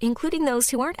else, including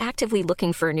those who aren't actively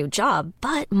looking for a new job,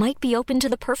 but might be open to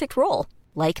the perfect role,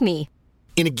 like me.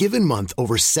 In a given month,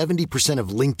 over 70% of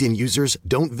LinkedIn users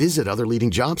don't visit other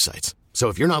leading job sites. So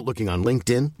if you're not looking on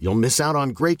LinkedIn, you'll miss out on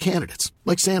great candidates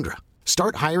like Sandra.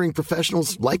 Start hiring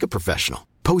professionals like a professional.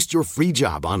 Post your free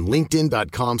job on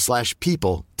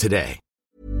linkedin.com/people today.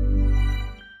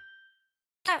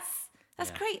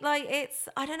 That's great. I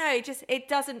don't know, it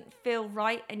doesn't feel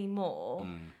right anymore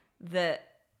that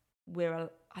we're,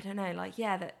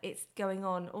 that it's going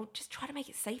on, or just try to make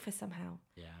it safer somehow.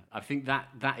 Yeah, I think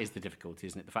that is the difficulty,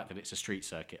 isn't it? The fact that it's a street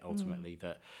circuit, ultimately,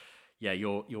 that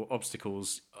your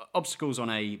obstacles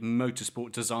on a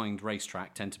motorsport designed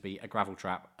racetrack tend to be a gravel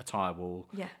trap, a tyre wall,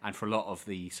 and for a lot of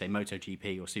the, say,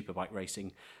 MotoGP or superbike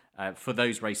racing, for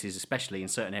those races, especially in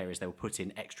certain areas, they will put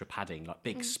in extra padding, like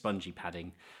big spongy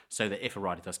padding, so that if a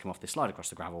rider does come off, they slide across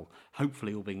the gravel.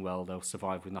 Hopefully, all being well, they'll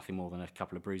survive with nothing more than a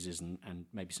couple of bruises and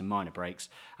maybe some minor breaks,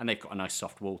 and they've got a nice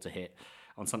soft wall to hit.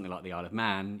 On something like the Isle of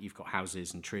Man, you've got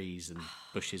houses and trees and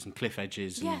bushes and cliff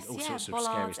edges and all sorts of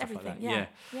scary stuff like that. Yeah.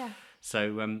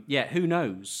 So, who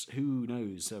knows?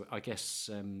 I guess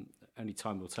only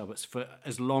time will tell. But for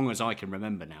as long as I can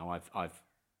remember now, I've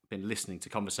been listening to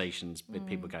conversations with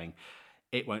people going,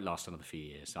 it won't last another few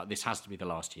years. Like, this has to be the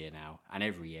last year now. And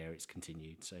every year it's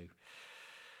continued. So,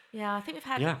 yeah, I think we've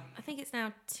had, I think it's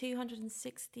now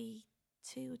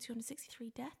 262 or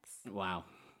 263 deaths. Wow.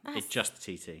 It's just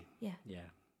the TT. Yeah.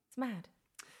 It's mad.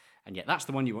 And yet that's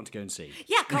the one you want to go and see.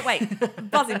 Yeah, can't wait.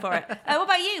 Buzzing for it. What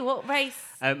about you? What race?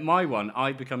 My one,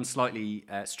 I've become slightly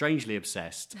strangely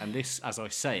obsessed. And this, as I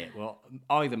say it, will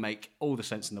either make all the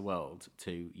sense in the world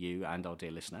to you and our dear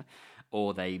listener,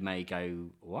 or they may go,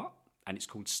 what? And it's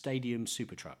called Stadium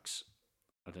Super Trucks.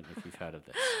 I don't know if you've heard of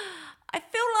this. I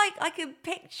feel like I can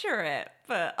picture it,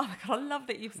 but oh my God, I love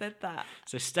that you've said that.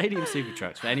 So Stadium Super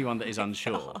Trucks, for anyone that is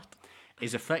unsure,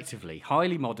 is effectively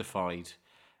highly modified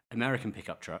American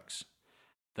pickup trucks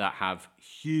that have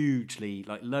hugely,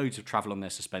 loads of travel on their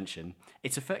suspension.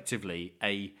 It's effectively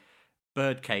a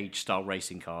birdcage style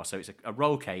racing car. So it's a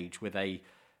roll cage with a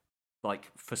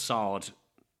like facade,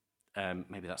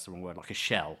 maybe that's the wrong word, like a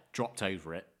shell dropped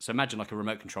over it. So imagine like a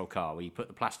remote control car where you put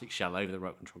the plastic shell over the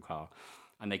remote control car,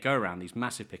 and they go around these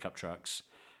massive pickup trucks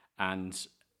and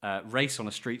race on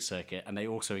a street circuit, and they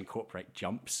also incorporate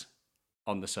jumps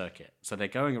on the circuit. So they're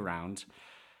going around.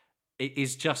 It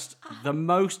is just the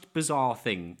most bizarre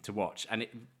thing to watch, and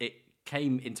it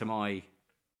came into my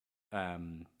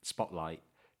spotlight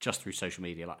just through social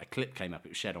media. Like a clip came up, it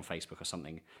was shared on Facebook or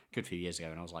something a good few years ago,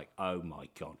 and I was like, oh my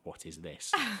God, what is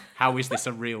this? How is this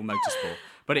a real motorsport?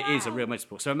 But it is a real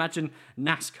motorsport. So imagine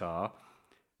NASCAR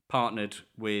partnered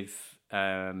with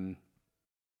NASCAR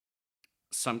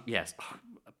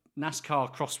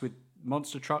crossed with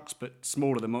monster trucks, but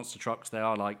smaller than monster trucks. They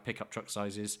are like pickup truck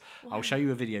sizes. Wow. I'll show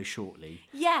you a video shortly.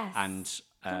 Yes. And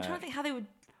I'm trying to think how they would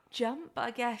jump, but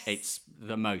I guess it's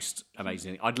the most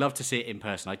amazing. I'd love to see it in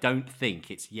person. I don't think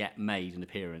it's yet made an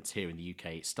appearance here in the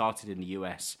UK. It started in the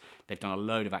US. They've done a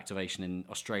load of activation in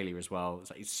Australia as well.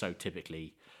 It's so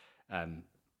typically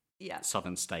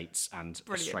southern states and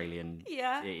brilliant. Australian.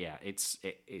 Yeah. It's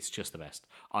just the best.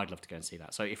 I'd love to go and see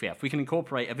that. So if we can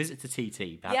incorporate a visit to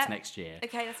TT perhaps next year.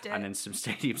 Okay, let's do it. And then some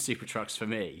stadium super trucks for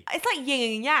me. It's like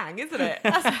yin and yang, isn't it?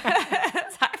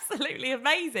 That's absolutely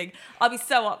amazing. I'd be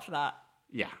so up for that.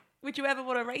 Yeah. Would you ever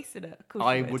want to race in it? Of course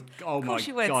I would. Oh of my course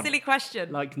you would. God. Silly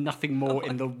question. Like nothing more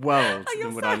in the world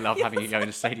than would I love having you go in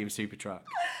a stadium super truck.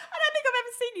 I don't think I've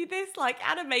ever seen you this like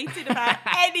animated about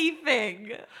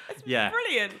anything. It's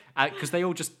brilliant. Because they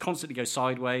all just constantly go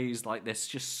sideways. Like there's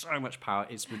just so much power.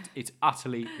 It's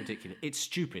utterly ridiculous. It's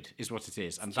stupid, is what it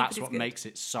is, and that's what makes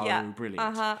it so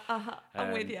brilliant.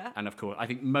 I'm with you. And of course, I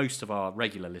think most of our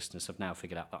regular listeners have now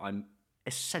figured out that I'm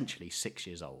essentially 6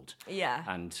 years old. Yeah.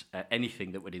 And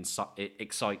anything that would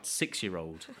excite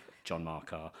 6-year-old John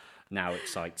Markar now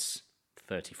excites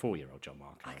 34-year-old John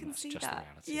Markar. I can see just that. The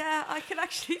reality. Yeah, I can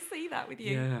actually see that with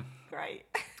you. Yeah. Great.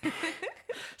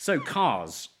 So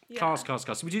cars. Yeah. Cars.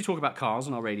 So we do talk about cars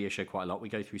on our radio show quite a lot. We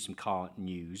go through some car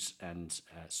news and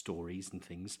stories and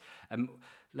things.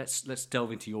 Let's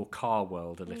delve into your car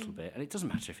world a little bit. And it doesn't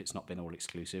matter if it's not been all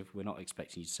exclusive. We're not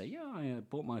expecting you to say, yeah, I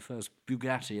bought my first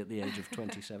Bugatti at the age of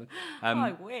 27.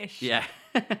 I wish. Yeah.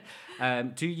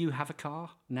 Do you have a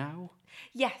car now?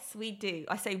 Yes, we do.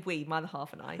 I say we, my other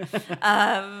half and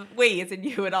I. We as in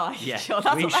you and I. Yeah, sure,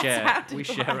 that's we what share. that sounded We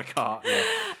share like. a car.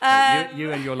 Yeah.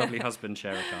 You and your lovely husband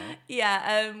share a car.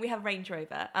 Yeah, we have Range Rover,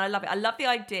 and I love it. I love the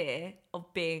idea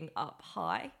of being up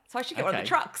high. So I should get one of the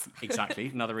trucks. Exactly.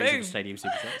 Another reason for stadium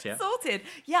super trucks. Yeah. Sorted.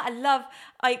 Yeah, I love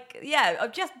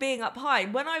of just being up high.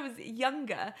 When I was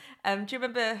younger, do you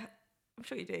remember? I'm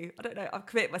sure you do. I don't know. I've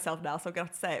committed myself now, so I'm going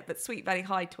to have to say it. But Sweet Valley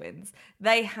High twins,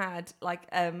 they had like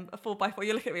a 4x4.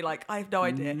 You're looking at me like, I have no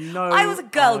idea. I was a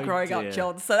girl growing up,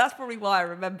 John, so that's probably why I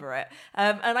remember it.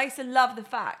 And I used to love the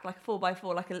fact, like a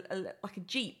 4x4, like a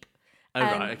Jeep. Oh,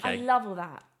 right, okay. I love all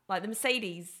that. Like the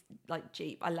Mercedes, like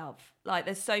Jeep, I love. Like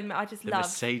there's so many, I just love. The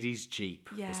Mercedes Jeep.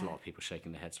 Yeah. There's a lot of people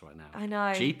shaking their heads right now. I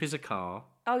know. Jeep is a car.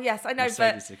 Oh, yes, I know,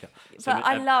 Mercedes is a car. So, but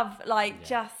I love,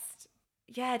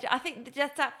 I think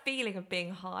just that feeling of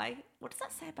being high. What does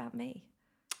that say about me?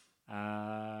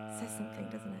 It says something,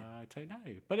 doesn't it? I don't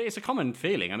know. But it's a common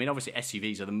feeling. I mean, obviously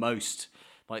SUVs are the most,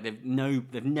 like they've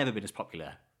never been as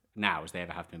popular now as they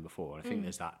ever have been before. And I think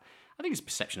there's that. I think it's a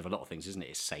perception of a lot of things, isn't it?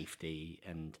 It's safety,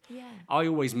 and I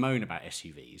always moan about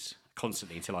SUVs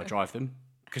constantly until I drive them,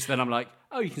 because then I'm like,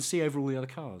 oh, you can see over all the other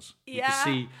cars. You can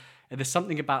see, and there's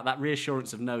something about that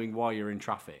reassurance of knowing why you're in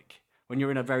traffic. When you're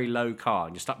in a very low car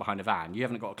and you're stuck behind a van, you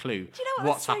haven't got a clue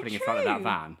what's happening in front of that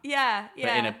van. Yeah.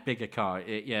 But in a bigger car,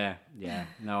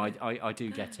 no, I do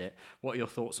get it. What are your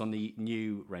thoughts on the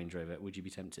new Range Rover? Would you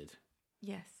be tempted?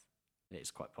 Yes.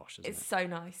 It's quite posh, isn't it? It's so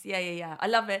nice. Yeah. I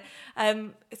love it.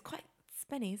 It's quite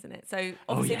spenny, isn't it? So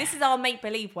obviously this is our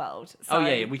make-believe world. So... Oh,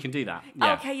 yeah, we can do that.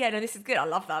 Yeah. Okay, no, this is good. I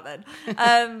love that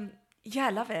then. Yeah,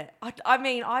 I love it.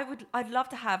 I'd love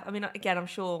to have, again, I'm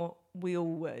sure we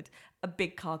all would, a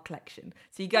big car collection.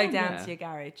 So you go down to your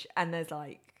garage and there's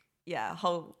a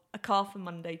car for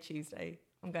Monday, Tuesday.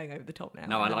 I'm going over the top now.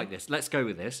 No, I like this. Let's go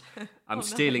with this. I'm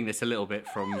stealing this a little bit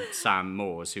from Sam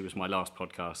Moores, who was my last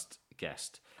podcast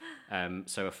guest.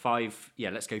 So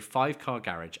let's go 5-car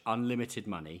garage, unlimited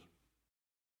money.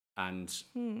 And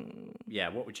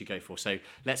what would you go for? So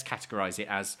let's categorise it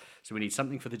as, so we need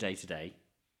something for the day-to-day.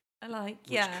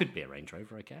 Which could be a Range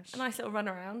Rover, I guess. A nice little run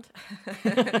around.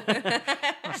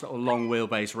 Nice little long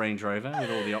wheelbase Range Rover with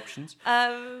all the options.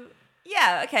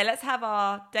 Okay, let's have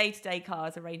our day-to-day car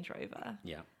as a Range Rover.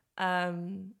 Yeah.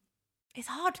 It's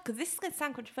hard because this is going to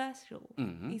sound controversial.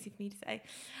 Easy for me to say.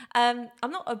 I'm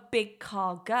not a big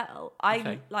car girl.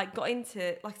 I got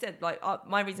into, like I said,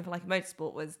 my reason for liking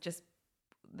motorsport was just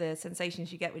the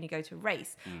sensations you get when you go to a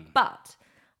race. But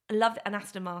I love an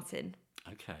Aston Martin.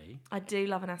 Okay. I do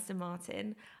love an Aston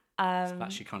Martin. So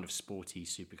that's your kind of sporty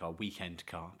supercar, weekend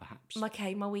car, perhaps.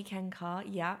 My weekend car,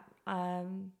 yeah.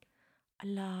 I'm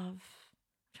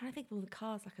trying to think of all the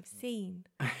cars like I've seen.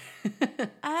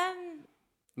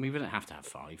 We wouldn't have to have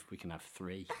 5. We can have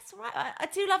 3. That's right. I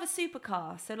do love a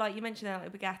supercar. So, like you mentioned, like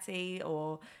a Bugatti,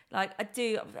 or like I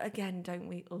do. Again, don't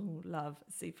we all love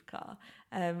a supercar?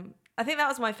 I think that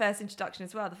was my first introduction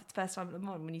as well. The first time at Le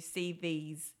Mans, when you see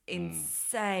these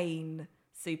insane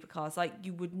supercars, like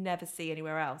you would never see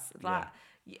anywhere else. Like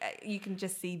you can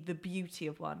just see the beauty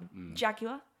of one.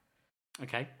 Jaguar.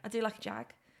 Okay. I do like a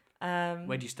Jag.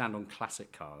 Where do you stand on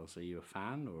classic cars? Are you a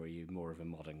fan, or are you more of a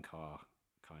modern car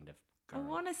kind of guy? I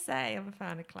want to say I'm a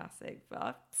fan of classic, but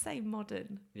I'd say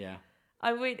modern. Yeah.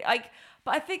 I would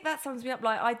but I think that sums me up.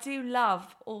 Like, I do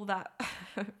love all that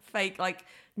fake like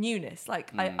newness.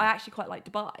 Like I actually quite like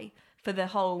Dubai for the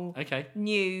whole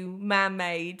new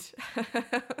man-made.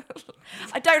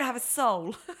 I don't have a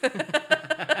soul.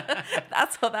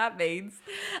 That's what that means.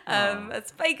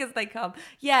 As fake as they come.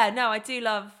 Yeah, no, I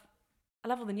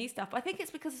love all the new stuff. But I think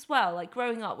it's because as well, like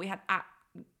growing up, we had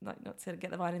like, not to get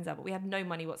the violins out, but we had no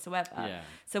money whatsoever. Yeah.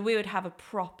 So we would have a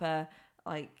proper,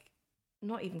 like,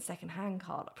 not even second-hand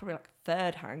car, like probably like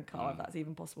third-hand car, if that's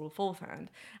even possible, fourth-hand.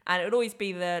 And it would always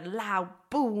be the loud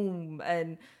boom.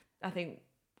 And I think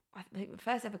the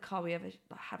first ever car we ever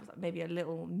had was like maybe a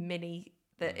little Mini.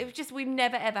 That it was just, we've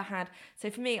never ever had. So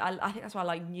for me, I think that's why I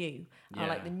like new. I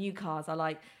like the new cars. I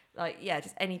like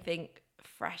just anything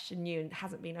fresh and new and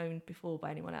hasn't been owned before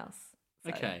by anyone else.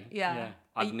 So, yeah.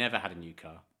 I've never had a new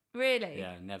car. Really?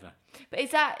 Yeah, never. But is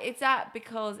that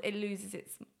because it loses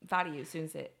its value as soon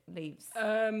as it leaves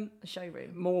the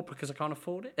showroom? More because I can't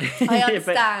afford it. I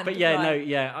understand. but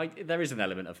yeah, right. There is an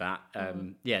element of that.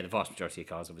 Yeah, the vast majority of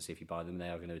cars, obviously, if you buy them, they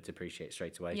are going to depreciate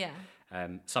straight away. Yeah.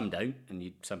 Some don't,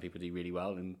 and some people do really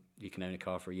well, and you can own a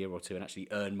car for a year or two and actually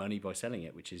earn money by selling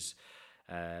it, which is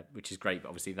great. But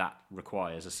obviously, that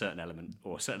requires a certain element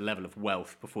or a certain level of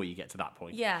wealth before you get to that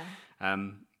point. Yeah.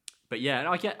 But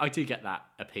yeah, I do get that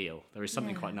appeal. There is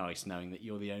something quite nice knowing that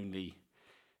you're the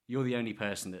only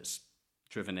person that's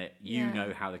driven it. You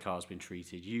know how the car's been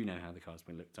treated. You know how the car's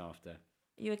been looked after.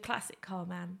 You're a classic car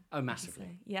man. Oh,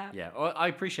 massively. Yeah. Yeah. I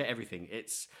appreciate everything.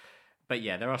 But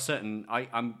yeah, there are certain.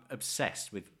 I'm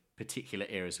obsessed with particular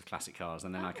eras of classic cars,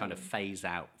 and then I kind of phase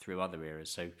out through other eras.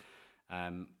 So,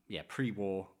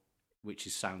 pre-war, which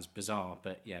sounds bizarre,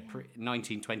 but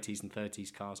 1920s and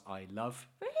 30s cars I love.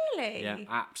 Really? Yeah,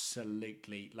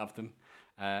 absolutely love them.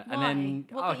 Why? And then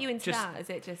what got you into that? Is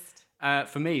it just...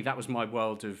 for me, that was my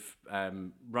world of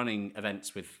running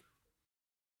events with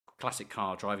classic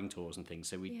car driving tours and things.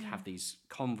 So we'd have these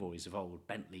convoys of old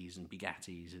Bentleys and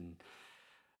Bugattis and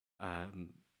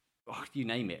you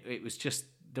name it. It was just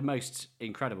the most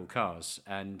incredible cars.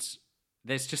 And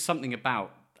there's just something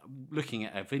about looking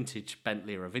at a vintage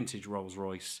Bentley or a vintage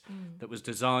Rolls-Royce that was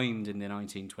designed in the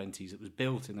 1920s, that was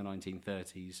built in the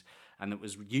 1930s, and that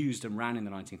was used and ran in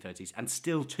the 1930s, and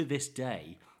still to this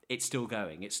day, it's still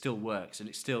going, it still works, and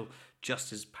it's still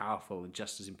just as powerful and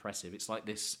just as impressive. It's like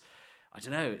this, I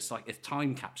don't know, it's like a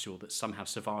time capsule that somehow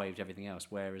survived everything else,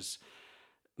 whereas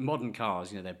modern cars,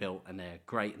 they're built and they're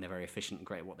great and they're very efficient and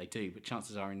great at what they do, but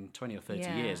chances are in 20 or 30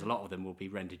 years, a lot of them will be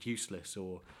rendered useless,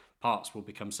 or parts will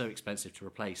become so expensive to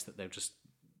replace that they'll just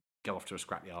go off to a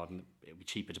scrapyard and it'll be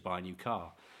cheaper to buy a new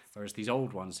car. Whereas these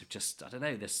old ones have just, I don't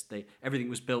know, everything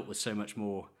was built with so much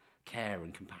more care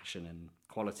and compassion and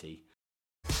quality.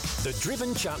 The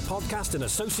Driven Chat podcast in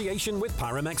association with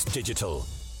Paramex Digital.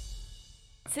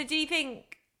 So do you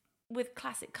think with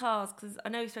classic cars, because I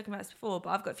know we've spoken about this before,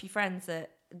 but I've got a few friends that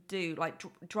do, like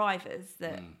drivers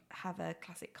that have a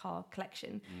classic car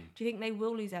collection. Do you think they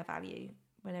will lose their value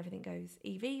when everything goes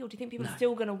EV, or do you think people are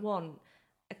still going to want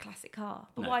a classic car?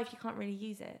 But why if you can't really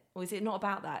use it? Or is it not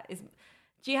about that?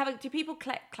 Do people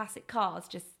collect classic cars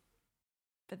just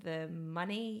for the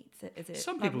money? Is it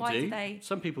some people do?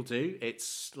 Some people do.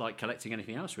 It's like collecting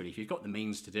anything else, really. If you've got the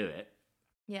means to do it,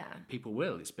 people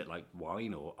will. It's a bit like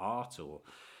wine or art, or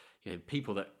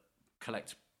people that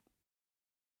collect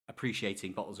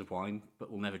appreciating bottles of wine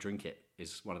but will never drink it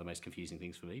is one of the most confusing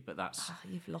things for me. But that's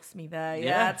you've lost me there.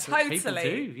 Yeah, totally. People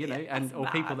do, or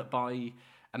people that buy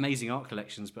amazing art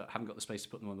collections but haven't got the space to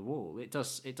put them on the wall. It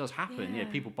does happen. Yeah,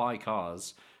 people buy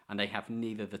cars and they have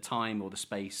neither the time or the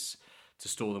space to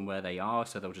store them where they are,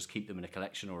 so they'll just keep them in a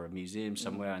collection or a museum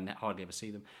somewhere and hardly ever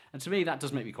see them. And to me, that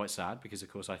does make me quite sad, because of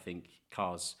course I think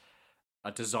cars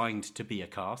are designed to be a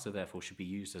car, so therefore should be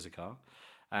used as a car.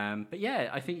 But yeah,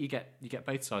 I think you get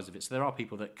both sides of it. So there are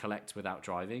people that collect without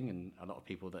driving, and a lot of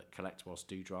people that collect whilst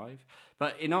do drive.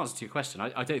 But in answer to your question,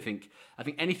 I think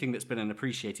anything that's been an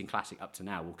appreciating classic up to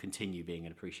now will continue being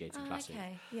an appreciating classic.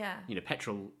 Okay, yeah.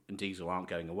 Petrol and diesel aren't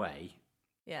going away.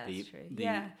 Yeah, that's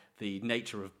true. The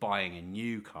nature of buying a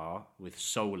new car with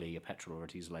solely a petrol or a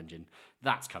diesel engine,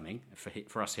 that's coming.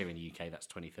 For us here in the UK, that's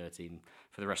 2013.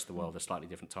 For the rest of the world, they're slightly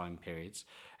different time periods.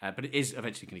 But it is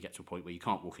eventually going to get to a point where you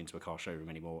can't walk into a car showroom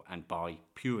anymore and buy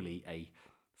purely a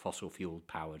fossil fuel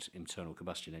powered internal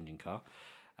combustion engine car.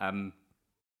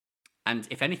 And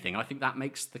if anything, I think that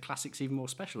makes the classics even more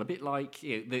special. A bit like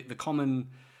the common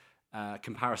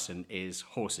comparison is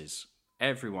horses.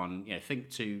 Everyone,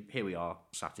 think to, here we are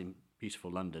sat in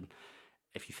beautiful London.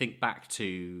 If you think back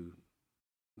to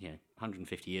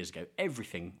 150 years ago,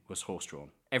 everything was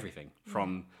horse-drawn. Everything,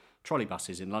 from trolley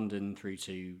buses in London through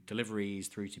to deliveries,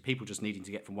 through to people just needing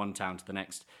to get from one town to the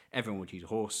next. Everyone would use a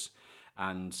horse.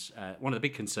 And one of the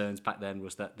big concerns back then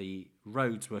was that the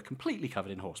roads were completely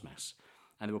covered in horse mess.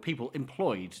 And there were people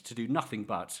employed to do nothing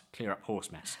but clear up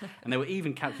horse mess. And there were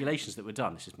even calculations that were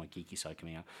done. This is my geeky side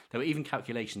coming out. There were even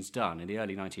calculations done in the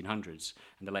early 1900s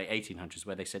and the late 1800s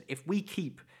where they said, if we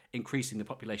keep increasing the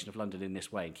population of London in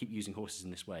this way and keep using horses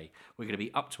in this way, we're going to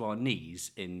be up to our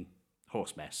knees in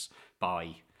horse mess by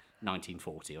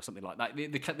 1940 or something like that.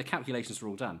 The calculations were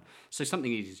all done. So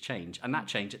something needed to change. And that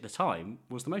change at the time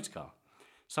was the motor car.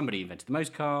 Somebody invented the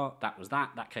motor car.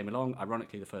 That came along.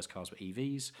 Ironically, the first cars were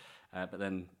EVs. But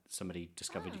then somebody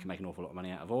discovered you can make an awful lot of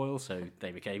money out of oil, so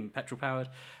they became petrol-powered.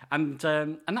 And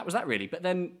that was that, really. But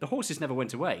then the horses never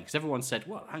went away, because everyone said,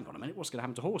 well, hang on a minute, what's going to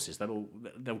happen to horses?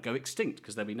 They'll go extinct,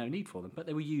 because there'll be no need for them. But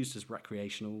they were used as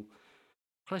recreational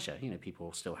pleasure.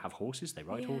 People still have horses, they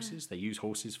ride horses, they use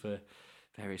horses for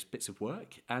various bits of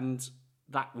work. And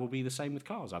that will be the same with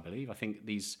cars, I believe. I think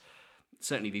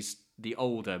the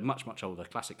older, much, much older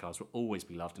classic cars will always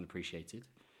be loved and appreciated.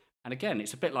 And again,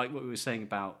 it's a bit like what we were saying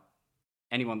about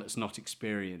anyone that's not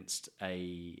experienced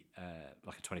a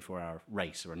 24-hour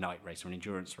race or a night race or an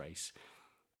endurance race.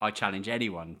 I challenge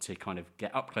anyone to kind of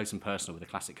get up close and personal with a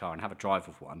classic car and have a drive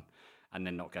of one, and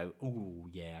then not go, oh,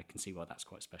 yeah, I can see why that's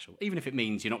quite special. Even if it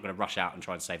means you're not going to rush out and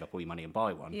try and save up all your money and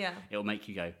buy one. Yeah. It'll make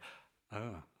you go,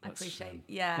 oh, I appreciate,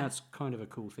 that's kind of a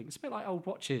cool thing. It's a bit like old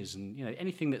watches and,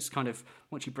 anything that's kind of,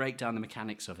 once you break down the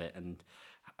mechanics of it and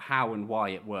how and why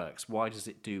it works, why does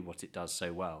it do what it does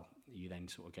so well, you then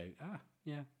sort of go,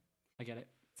 yeah, I get it.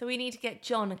 So we need to get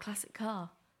John a classic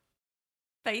car,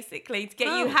 basically, to get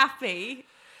you happy.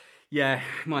 Yeah,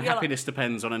 my happiness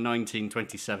depends on a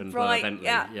 1927 Blur Bentley.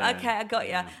 Yeah, okay, I got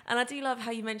you. And I do love how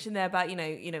you mentioned there about,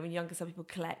 when younger, some people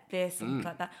collect this and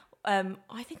collect that.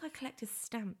 I think I collected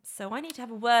stamps, so I need to have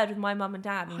a word with my mum and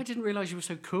dad. I didn't realise you were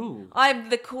so cool. I'm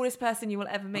the coolest person you will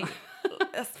ever meet.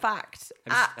 That's fact.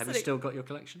 Have you still got your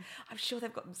collection? I'm sure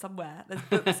they've got them somewhere. There's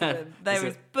books of them. There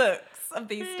is books of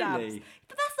these stamps.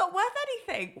 But that's not worth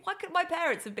anything. Why couldn't my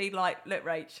parents have been like, look,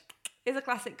 Rach, here's a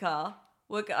classic car.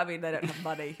 They don't have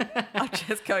money. I'm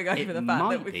just going over the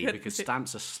fact that we could. Because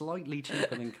stamps are slightly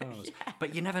cheaper than cars. Yeah.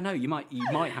 But you never know. You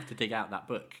might have to dig out that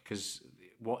book, because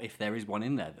what if there is one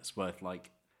in there that's worth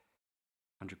like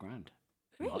 $100,000?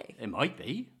 Really? It might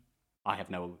be. I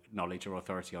have no knowledge or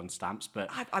authority on stamps, but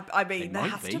I mean, there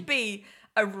has to be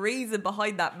a reason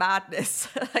behind that madness.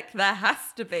 Like, there has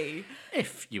to be.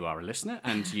 If you are a listener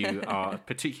and you are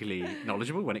particularly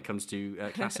knowledgeable when it comes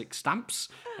to classic stamps,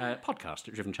 podcast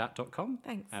at drivenchat.com.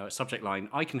 Thanks. Subject line,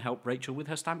 I can help Rachel with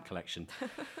her stamp collection.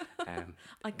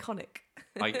 Iconic.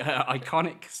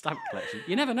 Iconic stamp collection.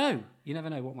 You never know. You never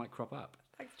know what might crop up.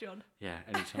 Thanks, John. Yeah,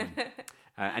 anytime.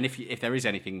 And if there is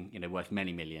anything worth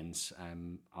many millions,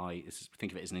 I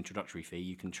think of it as an introductory fee.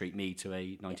 You can treat me to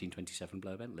a 1927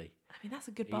 Blur Bentley. I mean, that's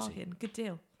a good bargain. Good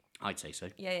deal. I'd say so.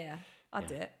 Yeah. I'd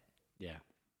do it. Yeah.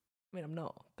 I mean, I'm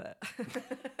not, but...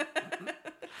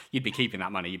 You'd be keeping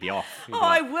that money. You'd be off.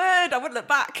 I would. I wouldn't look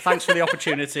back. Thanks for the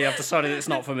opportunity. I've decided it's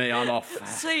not for me. I'm off.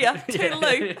 See ya.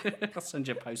 Toodaloo. I'll send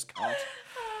you a postcard.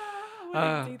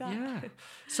 I wouldn't do that. Yeah.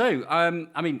 So,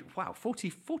 I mean, wow,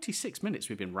 46 minutes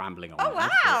we've been rambling on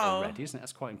already, isn't it?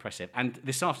 That's quite impressive. And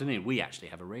this afternoon, we actually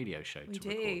have a radio show to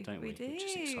record, don't we? We do. Which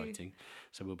is exciting.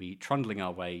 So we'll be trundling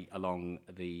our way along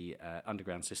the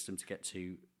underground system to get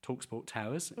to TalkSport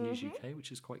Towers at News UK,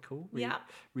 which is quite cool.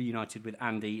 Reunited with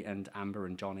Andy and Amber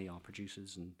and Johnny, our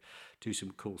producers, and do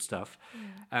some cool stuff.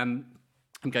 Yeah.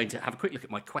 I'm going to have a quick look at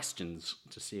my questions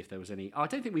to see if there was any. I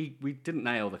don't think we didn't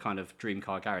nail the kind of dream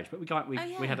car garage, but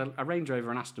we had a Range Rover,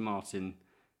 an Aston Martin,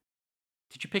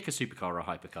 Did you pick a supercar or a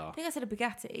hypercar? I think I said a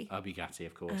Bugatti. A Bugatti,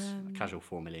 of course. A casual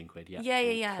 £4 million. Yeah.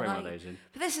 Yeah. Throw one of like- those in.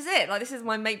 But this is it. Like, this is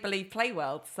my make-believe play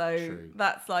world. So True.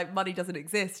 that's like, money doesn't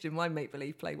exist in my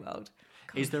make-believe play world.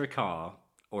 Is there a car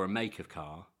or a make of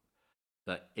car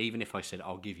that even if I said,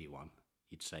 I'll give you one,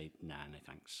 you'd say, nah, no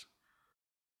thanks?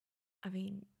 I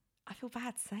mean, I feel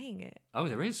bad saying it. Oh,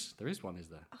 there is. There is one, is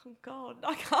there? Oh, God.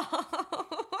 I can't.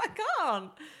 I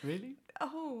can't. Really?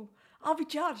 Oh, I'll be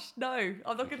judged. No,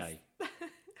 I'm not going Okay. to.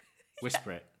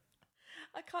 Whisper it.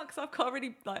 I can't because I've got a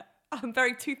really, like, I'm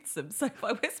very toothsome. So if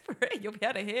I whisper it, you'll be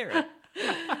able to hear it.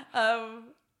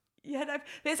 Yeah, no,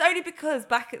 but it's only because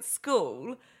back at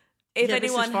school, if Yeah,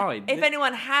 this is fine.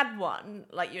 anyone had one,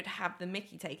 like, you'd have the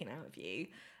Mickey taken out of you,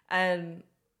 and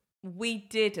we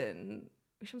didn't.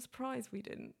 Which I'm surprised we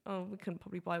didn't. Oh, we couldn't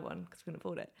probably buy one because we couldn't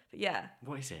afford it. But yeah,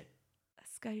 What is it? a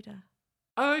Skoda.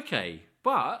 Oh, okay.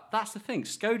 But that's the thing.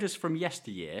 Skodas from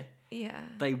yesteryear, Yeah.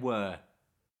 they were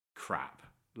crap.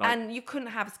 And you couldn't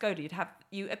have a Skoda.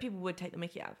 People would take the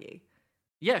Mickey out of you.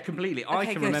 Yeah, completely. I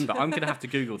Okay, can good. remember. I'm going to have to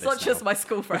Google this. It's not now. just my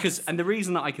school friends. The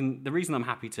reason I'm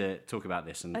happy to talk about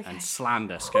this and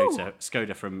slander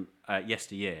Skoda from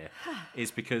yesteryear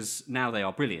is because now they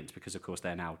are brilliant, because of course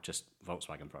they're now just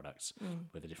Volkswagen products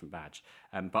with a different badge.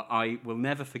 But I will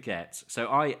never forget. So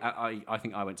I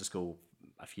think I went to school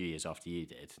a few years after you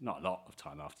did. Not a lot of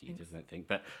time after you did, I don't think,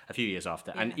 but a few years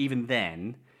after. Yeah. And even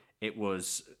then,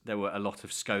 there were a lot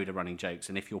of Skoda running jokes,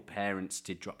 and if your parents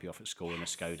did drop you off at school in a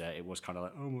Skoda, it was kind of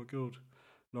like, oh my God,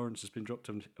 Lawrence has been dropped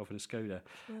off in a Skoda.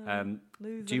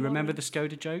 Do you remember the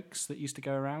Skoda jokes that used to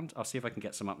go around? I'll see if I can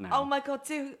get some up now. Oh my God,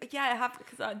 yeah, I have,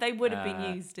 because they would have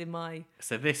been used in my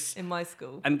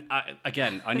school. And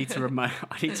I need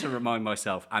to remind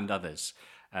myself and others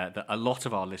that a lot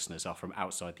of our listeners are from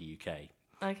outside the UK.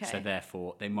 Okay. So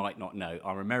therefore, they might not know.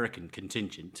 Our American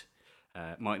contingent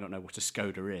might not know what a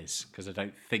Skoda is, because I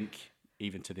don't think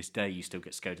even to this day you still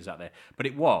get Skodas out there. But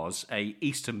it was a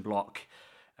Eastern Bloc,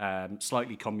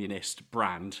 slightly communist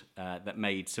brand that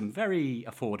made some very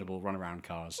affordable runaround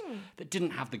cars that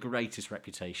didn't have the greatest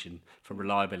reputation for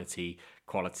reliability,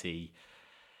 quality,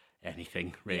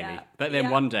 anything really. Yeah. But then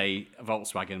one day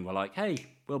Volkswagen were like, hey,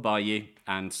 we'll buy you.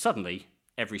 And suddenly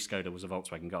every Skoda was a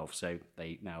Volkswagen Golf. So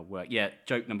they now work. Yeah,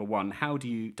 joke number one, how do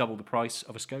you double the price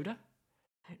of a Skoda?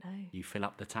 I don't know. You fill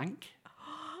up the tank.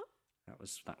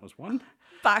 That was one.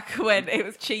 Back when it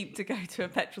was cheap to go to a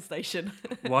petrol station.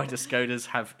 Why do Skodas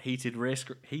have heated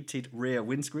rear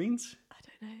windscreens? I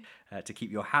don't know. To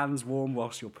keep your hands warm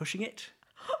whilst you're pushing it.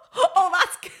 Oh,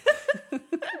 that's good.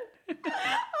 Oh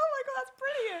my God, that's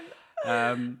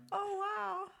brilliant. Oh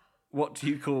wow. What do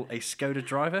you call a Skoda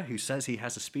driver who says he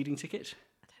has a speeding ticket?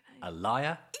 I don't know. A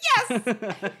liar? Yes.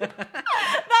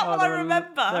 That one I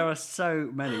remember. There are so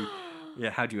many. Yeah,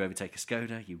 how do you overtake a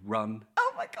Skoda? You run.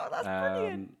 Oh my God, that's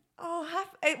brilliant. Oh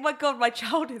my God, my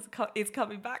child is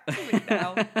coming back to me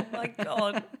now. Oh my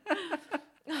God.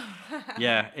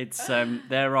 Yeah, it's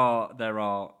there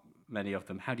are many of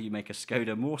them. How do you make a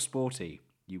Skoda more sporty?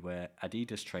 You wear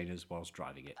Adidas trainers whilst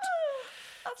driving it.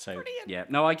 That's brilliant. Yeah,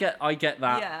 no, I get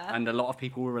that, Yeah. and a lot of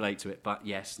people will relate to it. But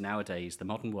yes, nowadays the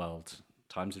modern world,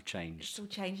 times have changed. It's all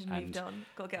changed and moved on.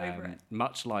 Got to get over it.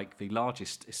 Much like the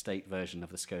largest estate version of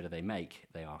the Skoda they make,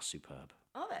 they are superb.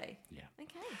 Are they? Yeah.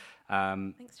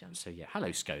 Okay. Thanks, John. So yeah, hello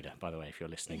Skoda, by the way, if you're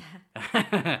listening.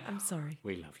 I'm sorry.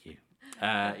 We love you.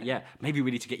 Yeah, maybe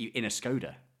we need to get you in a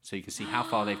Skoda so you can see how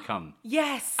far they've come.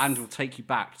 Yes. And we'll take you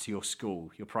back to your school,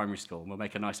 your primary school, and we'll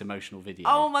make a nice emotional video.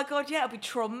 Oh my God, yeah, it'll be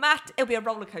traumatic. It'll be a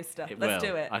roller coaster. Let's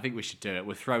do it. I think we should do it.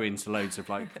 We'll throw in loads of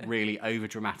like really over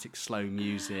dramatic slow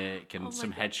music and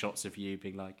some headshots of you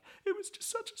being like, it was just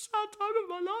such a sad time of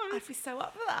my life. I'd be so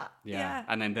up for that. Yeah.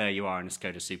 And then there you are in a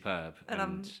Skoda Superb. And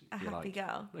I'm a you're happy like,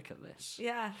 girl. Look at this.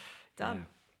 Yeah. Done.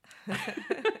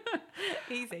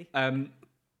 Easy.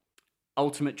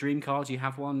 Ultimate dream car, do you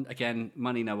have one? Again,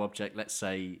 money no object. Let's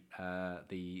say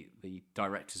the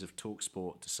directors of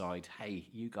TalkSport decide, hey,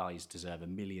 you guys deserve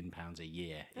 £1 million a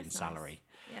year in salary.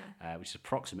 Yeah. Which is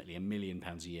approximately £1 million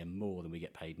a year more than we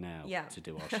get paid now to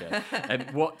do our show.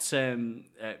 What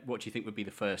do you think would be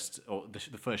the first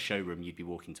showroom you'd be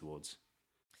walking towards?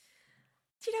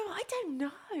 Do you know what? I don't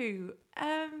know.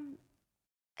 I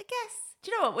guess.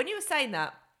 Do you know what? When you were saying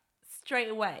that, straight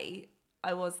away,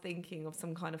 I was thinking of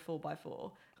some kind of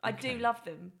 4x4. I do love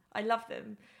them. I love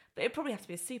them. But it'd probably have to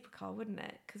be a supercar, wouldn't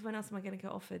it? Because when else am I going to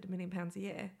get offered £1 million a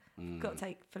year? I've got to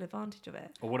take full advantage of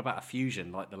it. Or what about a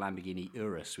Fusion, like the Lamborghini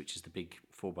Urus, which is the big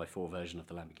 4x4 version of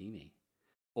the Lamborghini?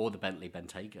 Or the Bentley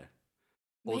Bentayga?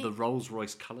 Or the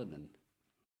Rolls-Royce Cullinan,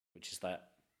 which is that,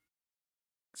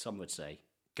 some would say,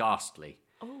 ghastly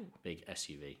big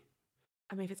SUV.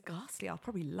 I mean, if it's ghastly, I'll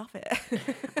probably love it.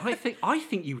 I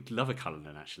think you would love a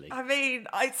Cullinan, actually. I mean,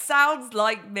 it sounds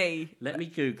like me. Let me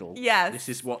Google. Yes. This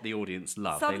is what the audience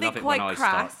love. Something they love it when quite I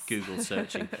crass. start Google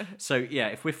searching. So, yeah,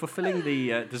 if we're fulfilling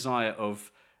the desire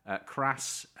of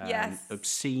crass, Yes.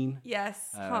 obscene. Yes,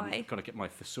 hi. Got to get my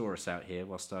thesaurus out here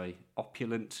whilst I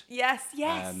opulent. Yes.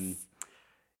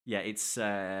 Yeah, it's...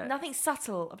 Nothing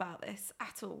subtle about this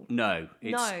at all. No,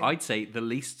 it's, No. I'd say, the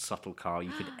least subtle car you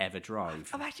could ever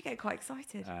drive. I'm actually getting quite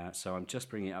excited. So I'm just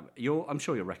bringing it up. I'm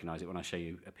sure you'll recognise it when I show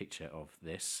you a picture of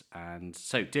this. And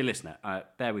so, dear listener,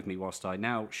 bear with me whilst I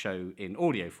now show in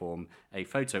audio form a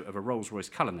photo of a Rolls-Royce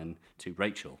Cullinan to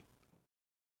Rachel.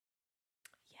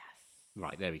 Yes.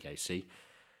 Right, there we go. See?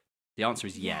 The answer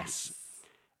is yes.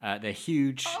 They're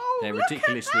huge. Oh, They're look at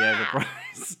ridiculously that.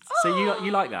 overpriced. So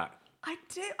you like that? I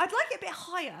do. I'd like it a bit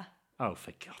higher. Oh,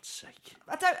 for God's sake.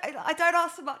 I don't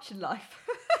ask for much in life.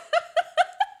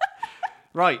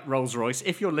 Right, Rolls-Royce,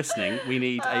 if you're listening, we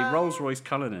need a Rolls-Royce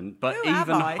Cullinan, but who am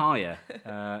even I? higher.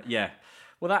 Yeah.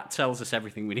 Well, that tells us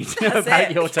everything we need to know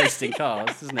about your taste in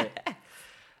cars, doesn't it?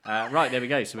 Right, there we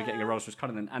go. So we're getting a Rolls-Royce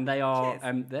Cullinan, and they are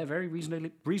they're very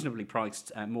reasonably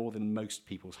priced, more than most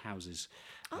people's houses.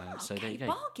 So there you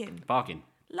go. Bargain.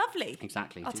 Lovely.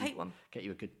 Exactly. I'll take one. Get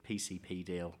you a good PCP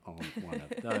deal on one of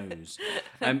those.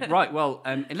 Right, well,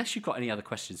 unless you've got any other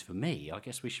questions for me, I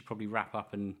guess we should probably wrap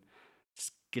up and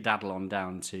skedaddle on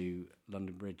down to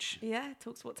London Bridge. Yeah,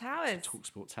 TalkSport Towers.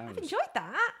 TalkSport Towers. I've enjoyed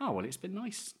that. Oh, well, it's been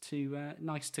nice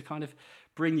to kind of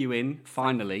bring you in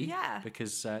finally. Yeah.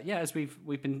 Because as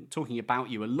we've been talking about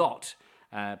you a lot,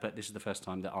 but this is the first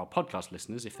time that our podcast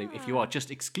listeners, if you are just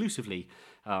exclusively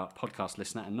a podcast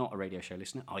listener and not a radio show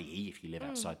listener, i.e. if you live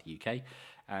outside the UK,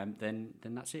 then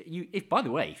that's it. If by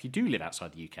the way, if you do live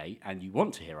outside the UK and you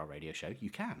want to hear our radio show, you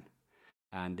can.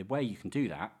 And the way you can do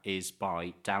that is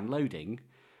by downloading.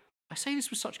 I say this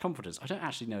with such confidence. I don't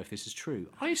actually know if this is true.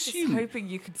 I assume. Just hoping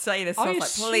you could say this. I was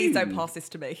like, please don't pass this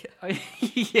to me.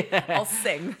 Yeah. I'll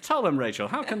sing. Tell them, Rachel.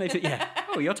 How can they do? Yeah.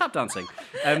 Oh, you're tap dancing.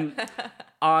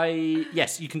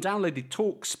 Yes, you can download the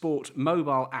TalkSport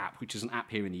mobile app, which is an app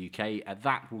here in the UK.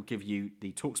 That will give you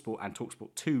the TalkSport and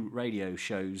TalkSport 2 radio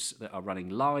shows that are running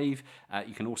live.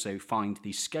 You can also find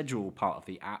the schedule part of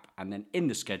the app, and then in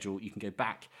the schedule, you can go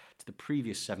back to the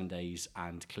previous 7 days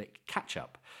and click catch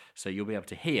up. So you'll be able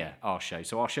to hear our show.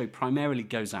 So our show primarily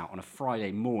goes out on a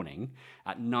Friday morning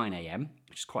at 9 a.m,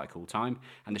 which is quite a cool time.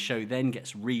 And the show then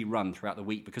gets rerun throughout the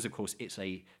week because, of course, it's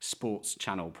a sports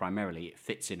channel primarily. It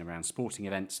fits in around sporting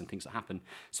events and things that happen.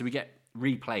 So we get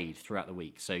replayed throughout the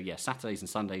week. So, yeah, Saturdays and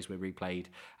Sundays we're replayed.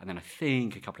 And then I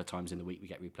think a couple of times in the week we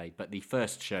get replayed. But the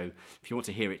first show, if you want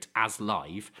to hear it as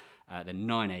live, then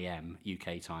 9 a.m.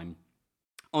 UK time,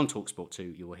 on TalkSport 2,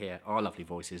 you will hear our lovely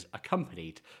voices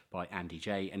accompanied by Andy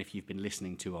J. And if you've been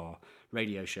listening to our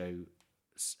radio show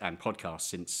and podcast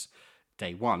since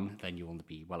day one, then you will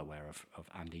be well aware of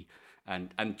Andy.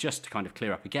 And just to kind of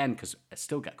clear up again, because I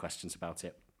still get questions about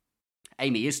it,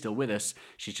 Amy is still with us.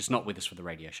 She's just not with us for the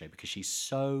radio show because she's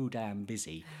so damn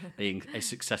busy being a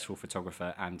successful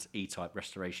photographer and E-Type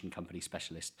restoration company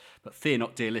specialist. But fear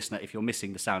not, dear listener, if you're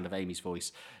missing the sound of Amy's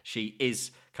voice, she is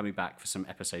coming back for some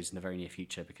episodes in the very near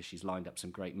future because she's lined up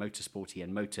some great motorsporty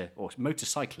and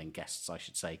motorcycling guests, I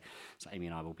should say. So Amy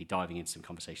and I will be diving into some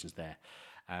conversations there.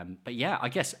 But yeah, I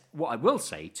guess what I will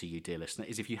say to you, dear listener,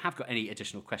 is if you have got any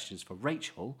additional questions for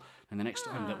Rachel, then the next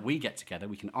time that we get together,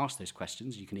 we can ask those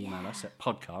questions. You can email us at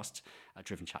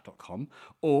podcast@drivenchat.com.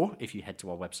 Or if you head to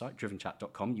our website,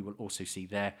 drivenchat.com, you will also see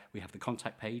there we have the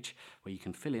contact page where you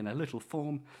can fill in a little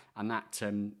form. And that,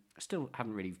 I still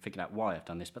haven't really figured out why I've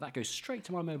done this, but that goes straight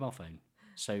to my mobile phone.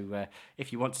 So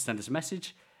if you want to send us a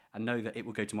message and know that it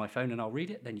will go to my phone and I'll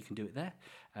read it, then you can do it there.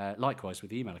 Likewise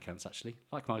with the email accounts, actually.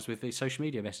 Likewise with the social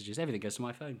media messages. Everything goes to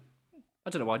my phone. I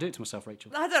don't know why I do it to myself,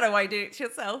 Rachel. I don't know why you do it to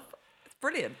yourself. It's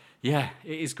brilliant. Yeah,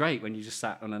 it is great when you just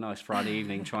sat on a nice Friday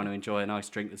evening trying to enjoy a nice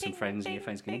drink with some friends and your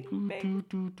phone's going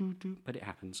do. But it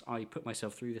happens. I put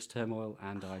myself through this turmoil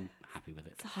and I'm happy with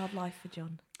it. It's a hard life for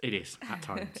John. It is, at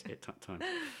times.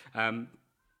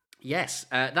 Yes,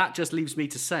 that just leaves me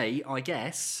to say, I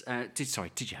guess. Did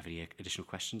you have any additional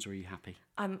questions, or are you happy?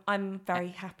 I'm very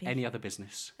happy. Any other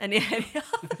business? Any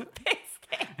other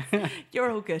business? You're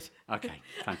all good. Okay,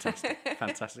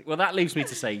 fantastic. Well, that leaves me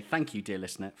to say thank you, dear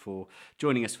listener, for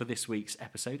joining us for this week's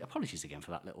episode. Apologies again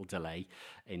for that little delay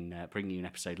in bringing you an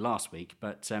episode last week,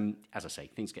 but as I say,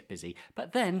 things get busy.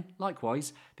 But then,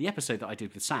 likewise, the episode that I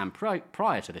did with Sam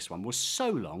prior to this one was so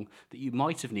long that you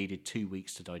might have needed 2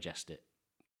 weeks to digest it.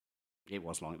 It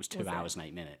was long. It was 2 hours and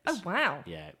 8 minutes. Oh, wow.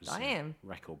 Yeah, it was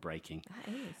record-breaking.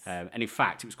 That is. And in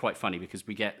fact, it was quite funny because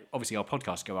we get, obviously our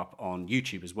podcasts go up on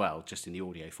YouTube as well, just in the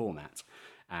audio format.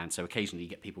 And so occasionally you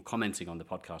get people commenting on the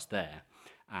podcast there.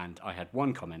 And I had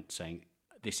one comment saying,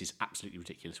 this is absolutely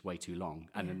ridiculous, way too long.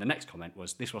 And then the next comment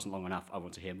was, this wasn't long enough, I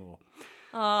want to hear more.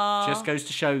 Just goes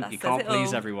to show you can't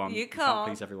please everyone. You can't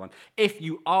please everyone. If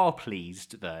you are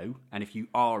pleased, though, and if you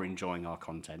are enjoying our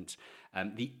content,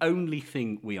 the only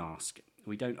thing we ask,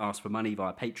 we don't ask for money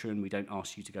via Patreon, we don't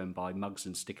ask you to go and buy mugs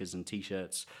and stickers and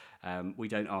T-shirts, we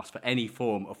don't ask for any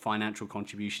form of financial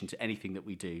contribution to anything that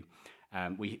we do.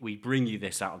 We bring you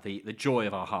this out of the joy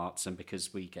of our hearts and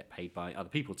because we get paid by other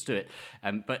people to do it.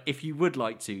 But if you would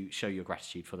like to show your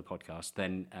gratitude for the podcast,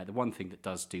 then the one thing that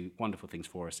does do wonderful things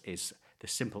for us is the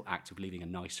simple act of leaving a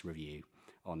nice review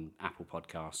on Apple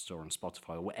Podcasts or on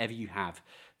Spotify or wherever you have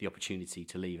the opportunity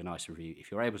to leave a nice review.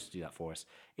 If you're able to do that for us,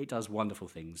 it does wonderful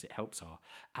things. It helps our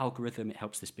algorithm. It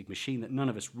helps this big machine that none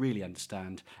of us really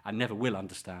understand and never will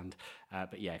understand.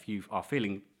 But yeah, if you are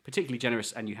feeling particularly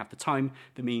generous and you have the time,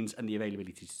 the means and the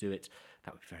availability to do it,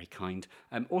 that would be very kind.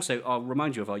 Also, I'll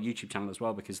remind you of our YouTube channel as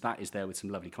well, because that is there with some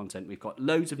lovely content. We've got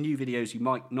loads of new videos you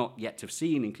might not yet have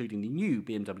seen, including the new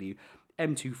BMW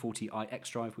M240i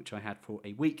xDrive, which I had for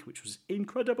a week, which was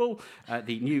incredible.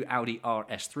 The new Audi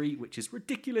RS3, which is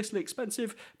ridiculously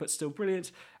expensive, but still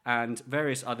brilliant. And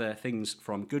various other things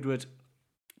from Goodwood.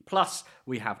 Plus,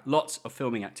 we have lots of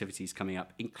filming activities coming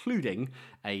up, including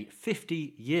a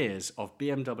 50 years of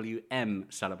BMW M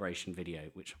celebration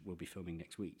video, which we'll be filming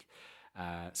next week.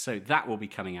 So that will be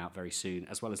coming out very soon,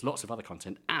 as well as lots of other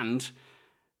content. And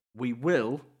we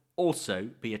will also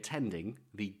be attending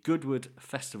the Goodwood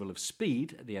Festival of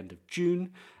Speed at the end of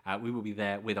June. We will be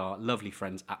there with our lovely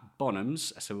friends at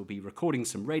Bonhams. So we'll be recording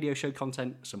some radio show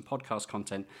content, some podcast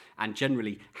content, and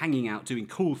generally hanging out, doing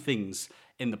cool things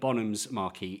in the Bonhams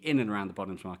marquee, in and around the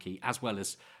Bonhams marquee, as well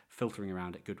as filtering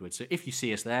around at Goodwood. So if you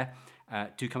see us there,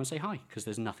 do come and say hi, because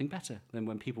there's nothing better than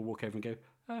when people walk over and go,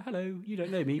 hello, you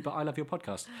don't know me, but I love your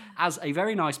podcast. As a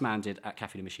very nice man did at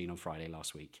Cafe de Machine on Friday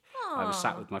last week. I was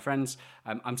sat with my friends.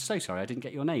 I'm so sorry I didn't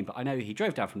get your name, but I know he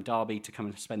drove down from Derby to come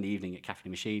and spend the evening at Cafe de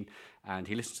Machine, and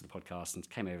he listened to the podcast and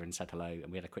came over and said hello, and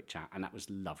we had a quick chat, and that was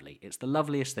lovely. It's the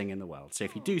loveliest thing in the world. So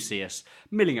if you do see us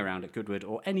milling around at Goodwood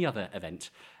or any other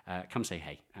event, come say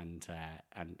hey and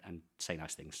say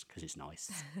nice things, because it's nice.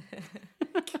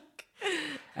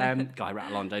 Guy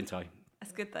rattle on, don't I?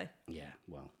 That's good though. Yeah,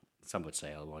 well, some would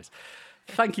say otherwise.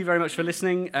 Thank you very much for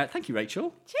listening. Thank you,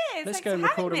 Rachel. Cheers. Let's go and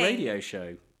record a radio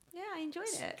show. Yeah, I enjoyed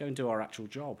it. Go and do our actual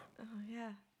job. Oh,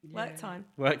 yeah. Work time.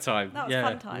 Work time. That was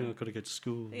fun time. I've got to go to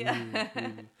school. Yeah.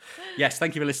 Yes,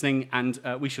 thank you for listening, and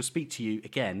we shall speak to you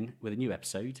again with a new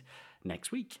episode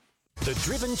next week. The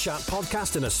Driven Chat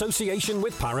podcast in association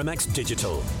with Paramex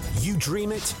Digital. You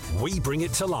dream it, we bring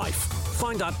it to life.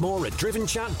 Find out more at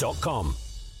drivenchat.com.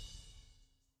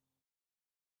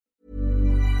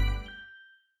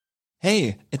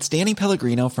 Hey, it's Danny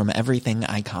Pellegrino from Everything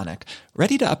Iconic.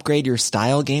 Ready to upgrade your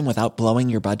style game without blowing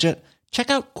your budget?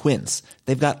 Check out Quince.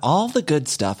 They've got all the good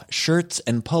stuff, shirts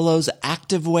and polos,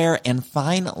 activewear, and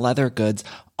fine leather goods,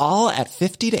 all at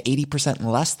 50 to 80%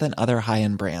 less than other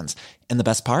high-end brands. And the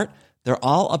best part? They're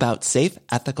all about safe,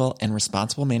 ethical, and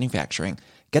responsible manufacturing.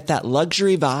 Get that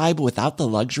luxury vibe without the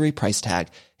luxury price tag.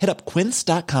 Hit up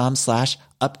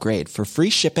quince.com/upgrade for free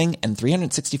shipping and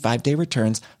 365-day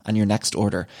returns on your next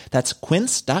order. That's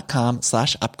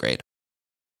quince.com/upgrade.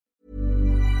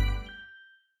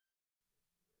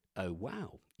 Oh,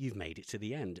 wow. You've made it to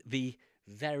the end. The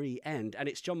very end. And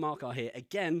it's John Markar here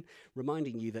again,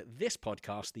 reminding you that this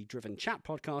podcast, the Driven Chat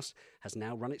podcast, has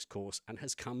now run its course and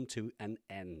has come to an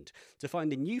end. To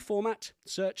find a new format,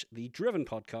 search the Driven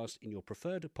podcast in your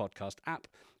preferred podcast app,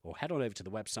 or head on over to the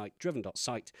website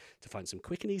driven.site to find some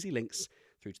quick and easy links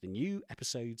through to the new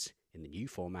episodes in the new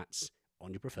formats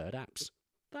on your preferred apps.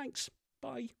 Thanks.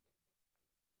 Bye.